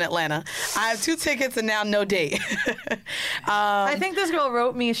live show in Atlanta. I have 2 tickets and now no date. I think this girl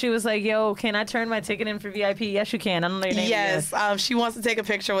wrote me. She was like, yo, can I turn my ticket in for VIP? Yes, you can. I don't know your name. Yes, she wants to take a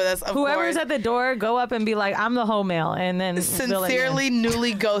picture with us. Whoever's at the door, go up and be like, I'm the whole male. And then sincerely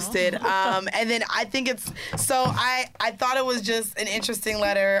newly ghosted. And then I think it's, so I thought it was just an interesting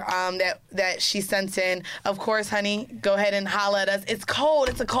letter that she sent in. Of course, honey, go ahead and holla at us. It's cold.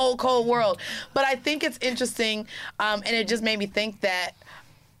 It's a cold, cold world. But I think it's interesting, and it just made me think that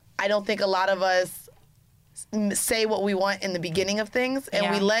I don't think a lot of us say what we want in the beginning of things,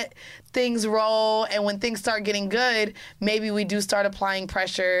 and we let things roll, and when things start getting good, maybe we do start applying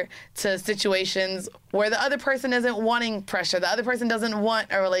pressure to situations where the other person isn't wanting pressure, the other person doesn't want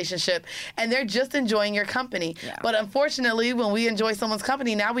a relationship, and they're just enjoying your company. But unfortunately, when we enjoy someone's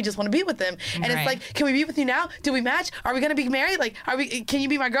company, now we just want to be with them. And it's like, can we be with you now? Do we match? Are we going to be married? Like, can you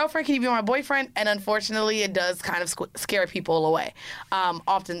be my girlfriend? Can you be my boyfriend? And unfortunately, it does kind of scare people away,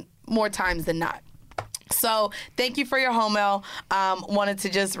 often more times than not. So thank you for your home mail. Wanted to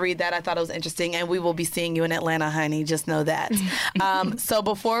just read that. I thought it was interesting, and we will be seeing you in Atlanta, honey. Just know that. So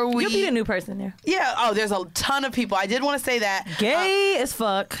before we... You'll be a new person there. Yeah. Oh, there's a ton of people. I did want to say that. Gay as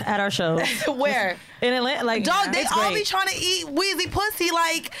fuck at our shows. Where? In Atlanta. Like, dog, they all great. be trying to eat Wheezy pussy.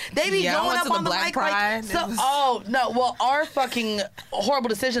 Like, they be going up on the mic. Pride. Like, oh, no. Well, our fucking Horrible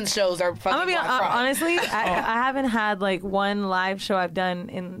Decisions shows are fucking I'm gonna be honestly, I haven't had like one live show I've done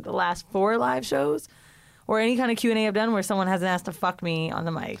in the last 4 live shows, or any kind of Q&A I've done where someone hasn't asked to fuck me on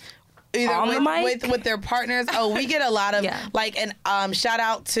the mic. Either with their partners. Oh, we get a lot of like, and shout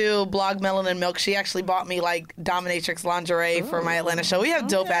out to Blog Melanin Milk. She actually bought me like dominatrix lingerie for my Atlanta show. We have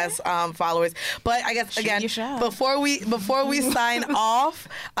dope ass followers. But I guess again, before we sign off,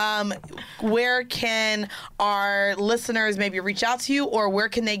 where can our listeners maybe reach out to you, or where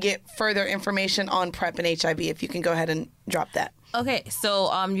can they get further information on PrEP and HIV? If you can go ahead and drop that. Okay,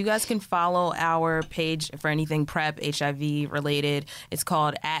 so you guys can follow our page for anything PrEP, HIV related. It's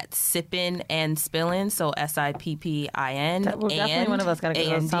called @Sippin' and Spillin', so SIPPIN. Definitely one of us gotta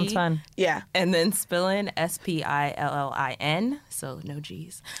go. Sounds fun. Yeah. And then Spillin', SPILLIN, so no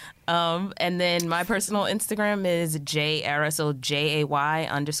G's. And then my personal Instagram is JAYERA, so JAY_ERAHH.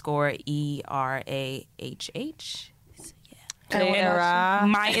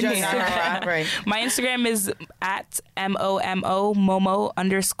 My Instagram is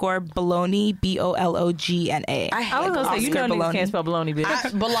 @MOMO_Bologna BOLOGNA. I was gonna say, you know niggas can't spell baloney,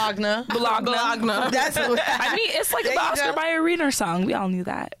 bitch. Bologna. That's I mean, it's like the Oscar Mayer Wiener song. We all knew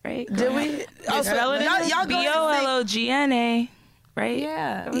that, right? Did we? Y'all BOLOGNA. Right?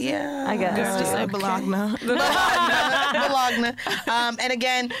 Yeah. I guess. Just say Bologna. Bologna. And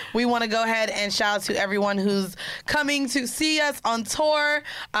again, we want to go ahead and shout out to everyone who's coming to see us on tour.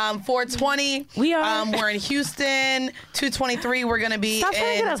 420. We are. We're in Houston. 223. We're going to be Stop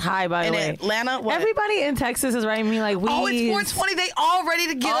trying to get us high, by the way. In Atlanta. What? Everybody in Texas is writing me like, we. Oh, it's 420. They all ready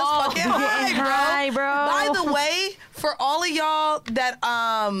to get us fucking high, bro. By the way, for all of y'all that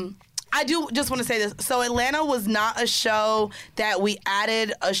I do just want to say this. So Atlanta was not a show that we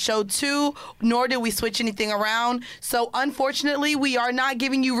added a show to, nor did we switch anything around. So unfortunately, we are not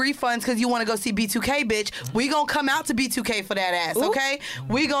giving you refunds because you want to go see B2K, bitch. We gonna come out to B2K for that ass, okay?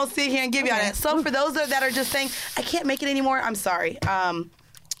 We gonna sit here and give y'all that. So for those that are just saying, I can't make it anymore, I'm sorry.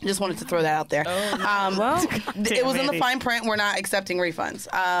 Just wanted to throw that out there. It was in the fine print. We're not accepting refunds.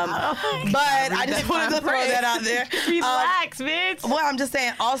 But I just wanted to throw that out there. Relax, bitch. Well, I'm just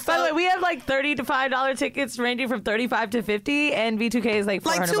saying. Also, by the way, we have like $30 to $5 tickets ranging from $35 to $50, and B2K is like $400.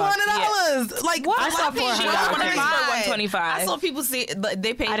 Like $200. Like what? I saw $125. I saw people see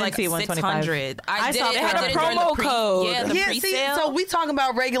they paid like $600. I saw they had a promo code. Yeah, the pre-sale. So we talking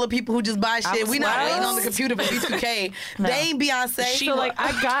about regular people who just buy shit. We not waiting on the computer for B2K. They ain't Beyonce. So like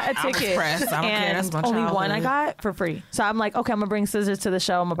I got a ticket, and only one I got for free. So I'm like, okay, I'm gonna bring scissors to the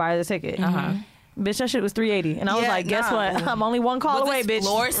show. I'm gonna buy the ticket. Bitch, that shit was $380, and I was like, guess what? I'm only one call away, bitch.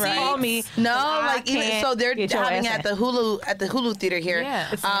 Call me. No, like even so, they're having at the Hulu theater here. Yeah,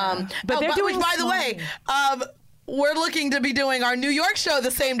 but they're doing. By the way, we're looking to be doing our New York show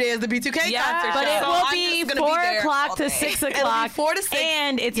the same day as the B2K concert. But it will be 4 o'clock to 6 o'clock. 4 to 6.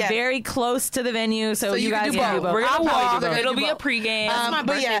 And it's very close to the venue, so you guys can do both. We're going to walk. It'll be a pregame. That's my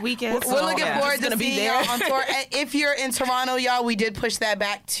birthday weekend. We're looking forward to seeing y'all on tour. If you're in Toronto, y'all, we did push that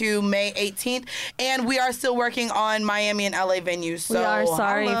back to May 18th. And we are still working on Miami and LA venues. So we are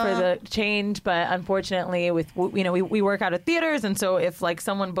sorry for the change, but unfortunately, we work out of theaters, and so if like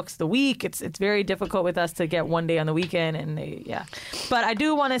someone books the week, it's very difficult with us to get one day Monday on the weekend, and But I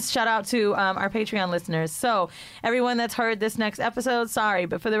do want to shout out to our Patreon listeners. So everyone that's heard this next episode, sorry,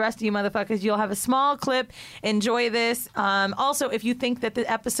 but for the rest of you motherfuckers, you'll have a small clip. Enjoy this. Also, if you think that the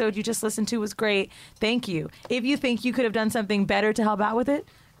episode you just listened to was great, thank you. If you think you could have done something better to help out with it,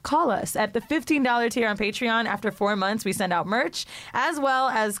 call us at the $15 tier on Patreon. After 4 months, we send out merch, as well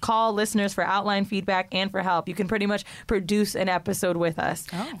as call listeners for outline feedback and for help. You can pretty much produce an episode with us.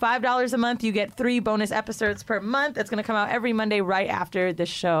 $5 a month, you get 3 bonus episodes per month. That's going to come out every Monday right after the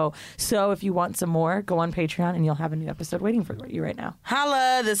show. So if you want some more, go on Patreon and you'll have a new episode waiting for you right now.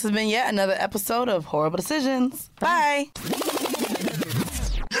 Holla, this has been yet another episode of Horrible Decisions. Bye.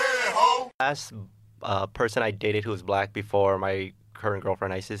 Last person I dated who was black before my current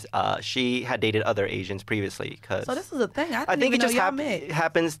girlfriend Isis, she had dated other Asians previously. So this is a thing. I think even it just know y'all met.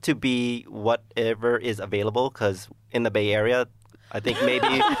 happens to be whatever is available, because in the Bay Area, I think maybe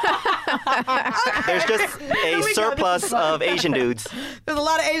there's just a surplus of Asian dudes. There's a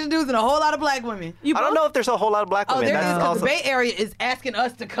lot of Asian dudes and a whole lot of black women. I don't know if there's a whole lot of black women. There is, That's 'cause awesome. the Bay Area is asking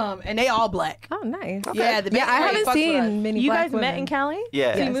us to come, and they all black. Oh, nice. Yeah, the Bay I Area haven't fucks with us. seen many You black guys women. met in Cali?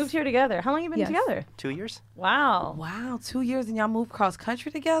 Yeah. So you Yes. moved here together. How long you been together? 2 years. Wow. Wow, 2 years and y'all moved cross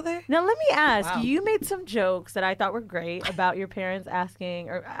country together? Now, let me ask. Wow. You made some jokes that I thought were great about your parents asking,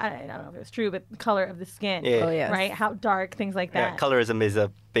 or I don't know if it was true, but the color of the skin. Yeah. Oh, yes. Right? How dark, things like that. Yeah, colorism is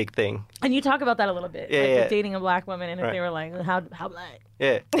a big thing. And you talk about that a little bit. Yeah, like yeah. with dating a black woman, and if Right. they were like, how black?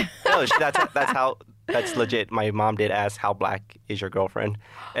 Yeah. No, that's legit. My mom did ask, how black is your girlfriend?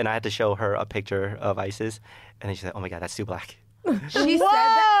 And I had to show her a picture of Isis. And then she said, oh my God, that's too black. She said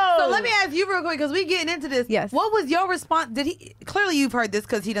that. So let me ask you real quick, because we getting into this. Yes. What was your response? Did he? Clearly, you've heard this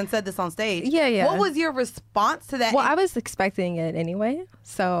because he done said this on stage. Yeah. What was your response to that? Well, I was expecting it anyway,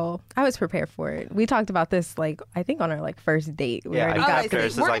 so I was prepared for it. We talked about this, I think on our first date. We already got after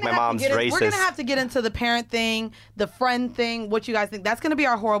it's like my mom's racist. We're gonna have to get into the parent thing, the friend thing, what you guys think. That's gonna be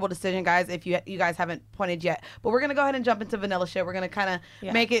our horrible decision, guys. If you guys haven't pointed yet, but we're gonna go ahead and jump into vanilla shit. We're gonna kind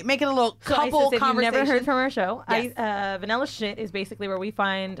of make it a little So couple Isis, if you've conversation. never heard from our show, Yes. Vanilla Shit is basically where we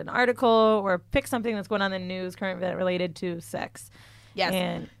find an article or pick something that's going on in the news, current event related to sex. Yes.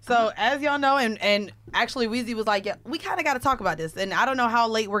 And so as y'all know, and actually Weezy was like, yeah, we kind of got to talk about this. And I don't know how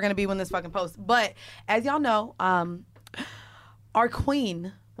late we're going to be when this fucking posts. But as y'all know, our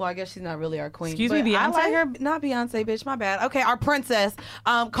queen, well, I guess she's not really our queen. Excuse me, but I Beyonce? like her, not Beyonce, bitch, my bad. Okay, our princess,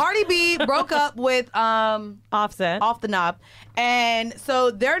 Cardi B broke up with Offset. Off the Knob. And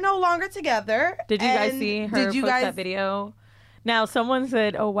so they're no longer together. Did you guys And see her Did you post guys that video? Now, someone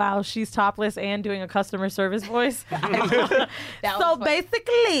said, oh, wow, she's topless and doing a customer service voice. So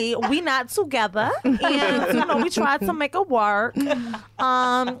basically, we not together. And, we tried to make it work.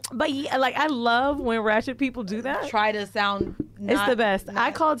 But, yeah, I love when ratchet people do that. Try to sound It's the best.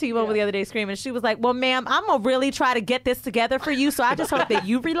 I called T-Mobile the other day screaming. She was like, well, ma'am, I'm going to really try to get this together for you, so I just hope that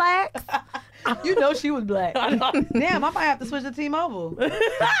you relax. You know she was black. Damn, I might have to switch to T-Mobile.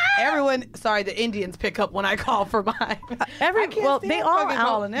 Everyone, sorry, the Indians pick up when I call for mine. They all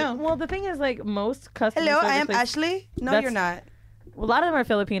calling them. Well, the thing is, most customers. Hello, I am Ashley. No, you're not. Well, a lot of them are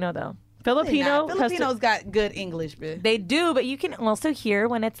Filipino, though. Filipinos got good English, bitch. They do, but you can also hear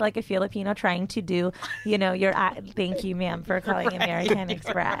when it's like a Filipino trying to do, your. Thank you, ma'am, for calling American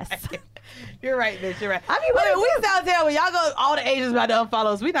Express. You're right, bitch. You're right. I mean, we sound terrible. Y'all go, all the Asians about to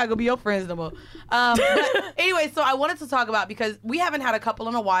unfollow us. We're not gonna be your friends no more. But anyway, so I wanted to talk about, because we haven't had a couple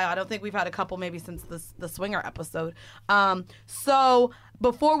in a while. I don't think we've had a couple maybe since the Swinger episode. So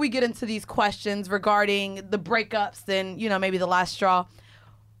before we get into these questions regarding the breakups and maybe the last straw,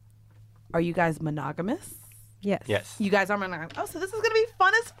 are you guys monogamous? Yes. Yes. You guys are monogamous. Oh, so this is gonna be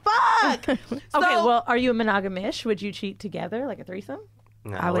fun as fuck. Okay, well, are you a monogamish? Would you cheat together, like a threesome?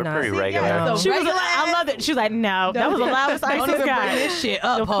 No, I would we're not. pretty See, regular. yeah, so She was regular I love it. She was like, no, that was the loudest Don't ISIS even guy. bring this shit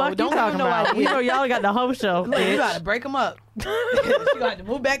up, The ho. fuck Don't you talking know about? why We know y'all got the whole show. Look, you bitch. gotta break them up. You gotta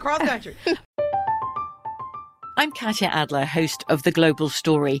move back cross country. I'm Katya Adler, host of The Global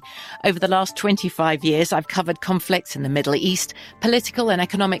Story. Over the last 25 years, I've covered conflicts in the Middle East, political and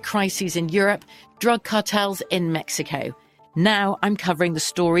economic crises in Europe, drug cartels in Mexico. Now I'm covering the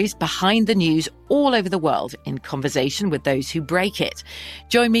stories behind the news all over the world in conversation with those who break it.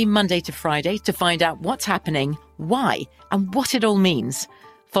 Join me Monday to Friday to find out what's happening, why, and what it all means.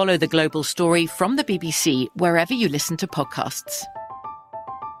 Follow The Global Story from the BBC wherever you listen to podcasts.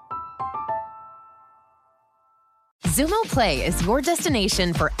 Zumo Play is your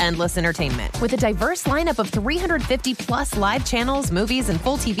destination for endless entertainment. With a diverse lineup of 350 plus live channels, movies, and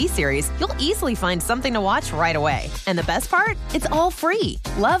full TV series, you'll easily find something to watch right away. And the best part? It's all free.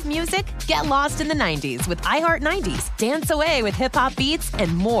 Love music? Get lost in the 90s with iHeart 90s, dance away with hip-hop beats,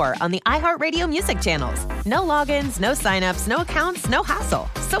 and more on the iHeartRadio music channels. No logins, no signups, no accounts, no hassle.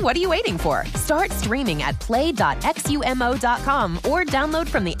 So what are you waiting for? Start streaming at play.xumo.com or download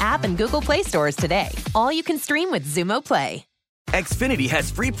from the app and Google Play stores today. All you can stream with Zumo Play. Xfinity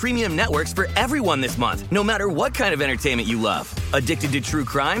has free premium networks for everyone this month, no matter what kind of entertainment you love. Addicted to true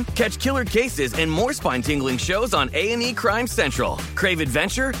crime? Catch killer cases and more spine-tingling shows on A&E Crime Central. Crave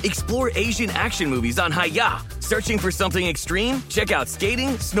adventure? Explore Asian action movies on Hi-YAH. Searching for something extreme? Check out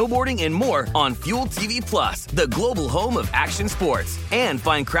skating, snowboarding, and more on Fuel TV Plus, the global home of action sports. And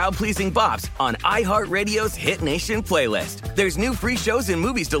find crowd-pleasing bops on iHeartRadio's Hit Nation playlist. There's new free shows and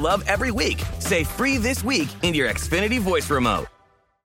movies to love every week. Say free this week in your Xfinity voice remote.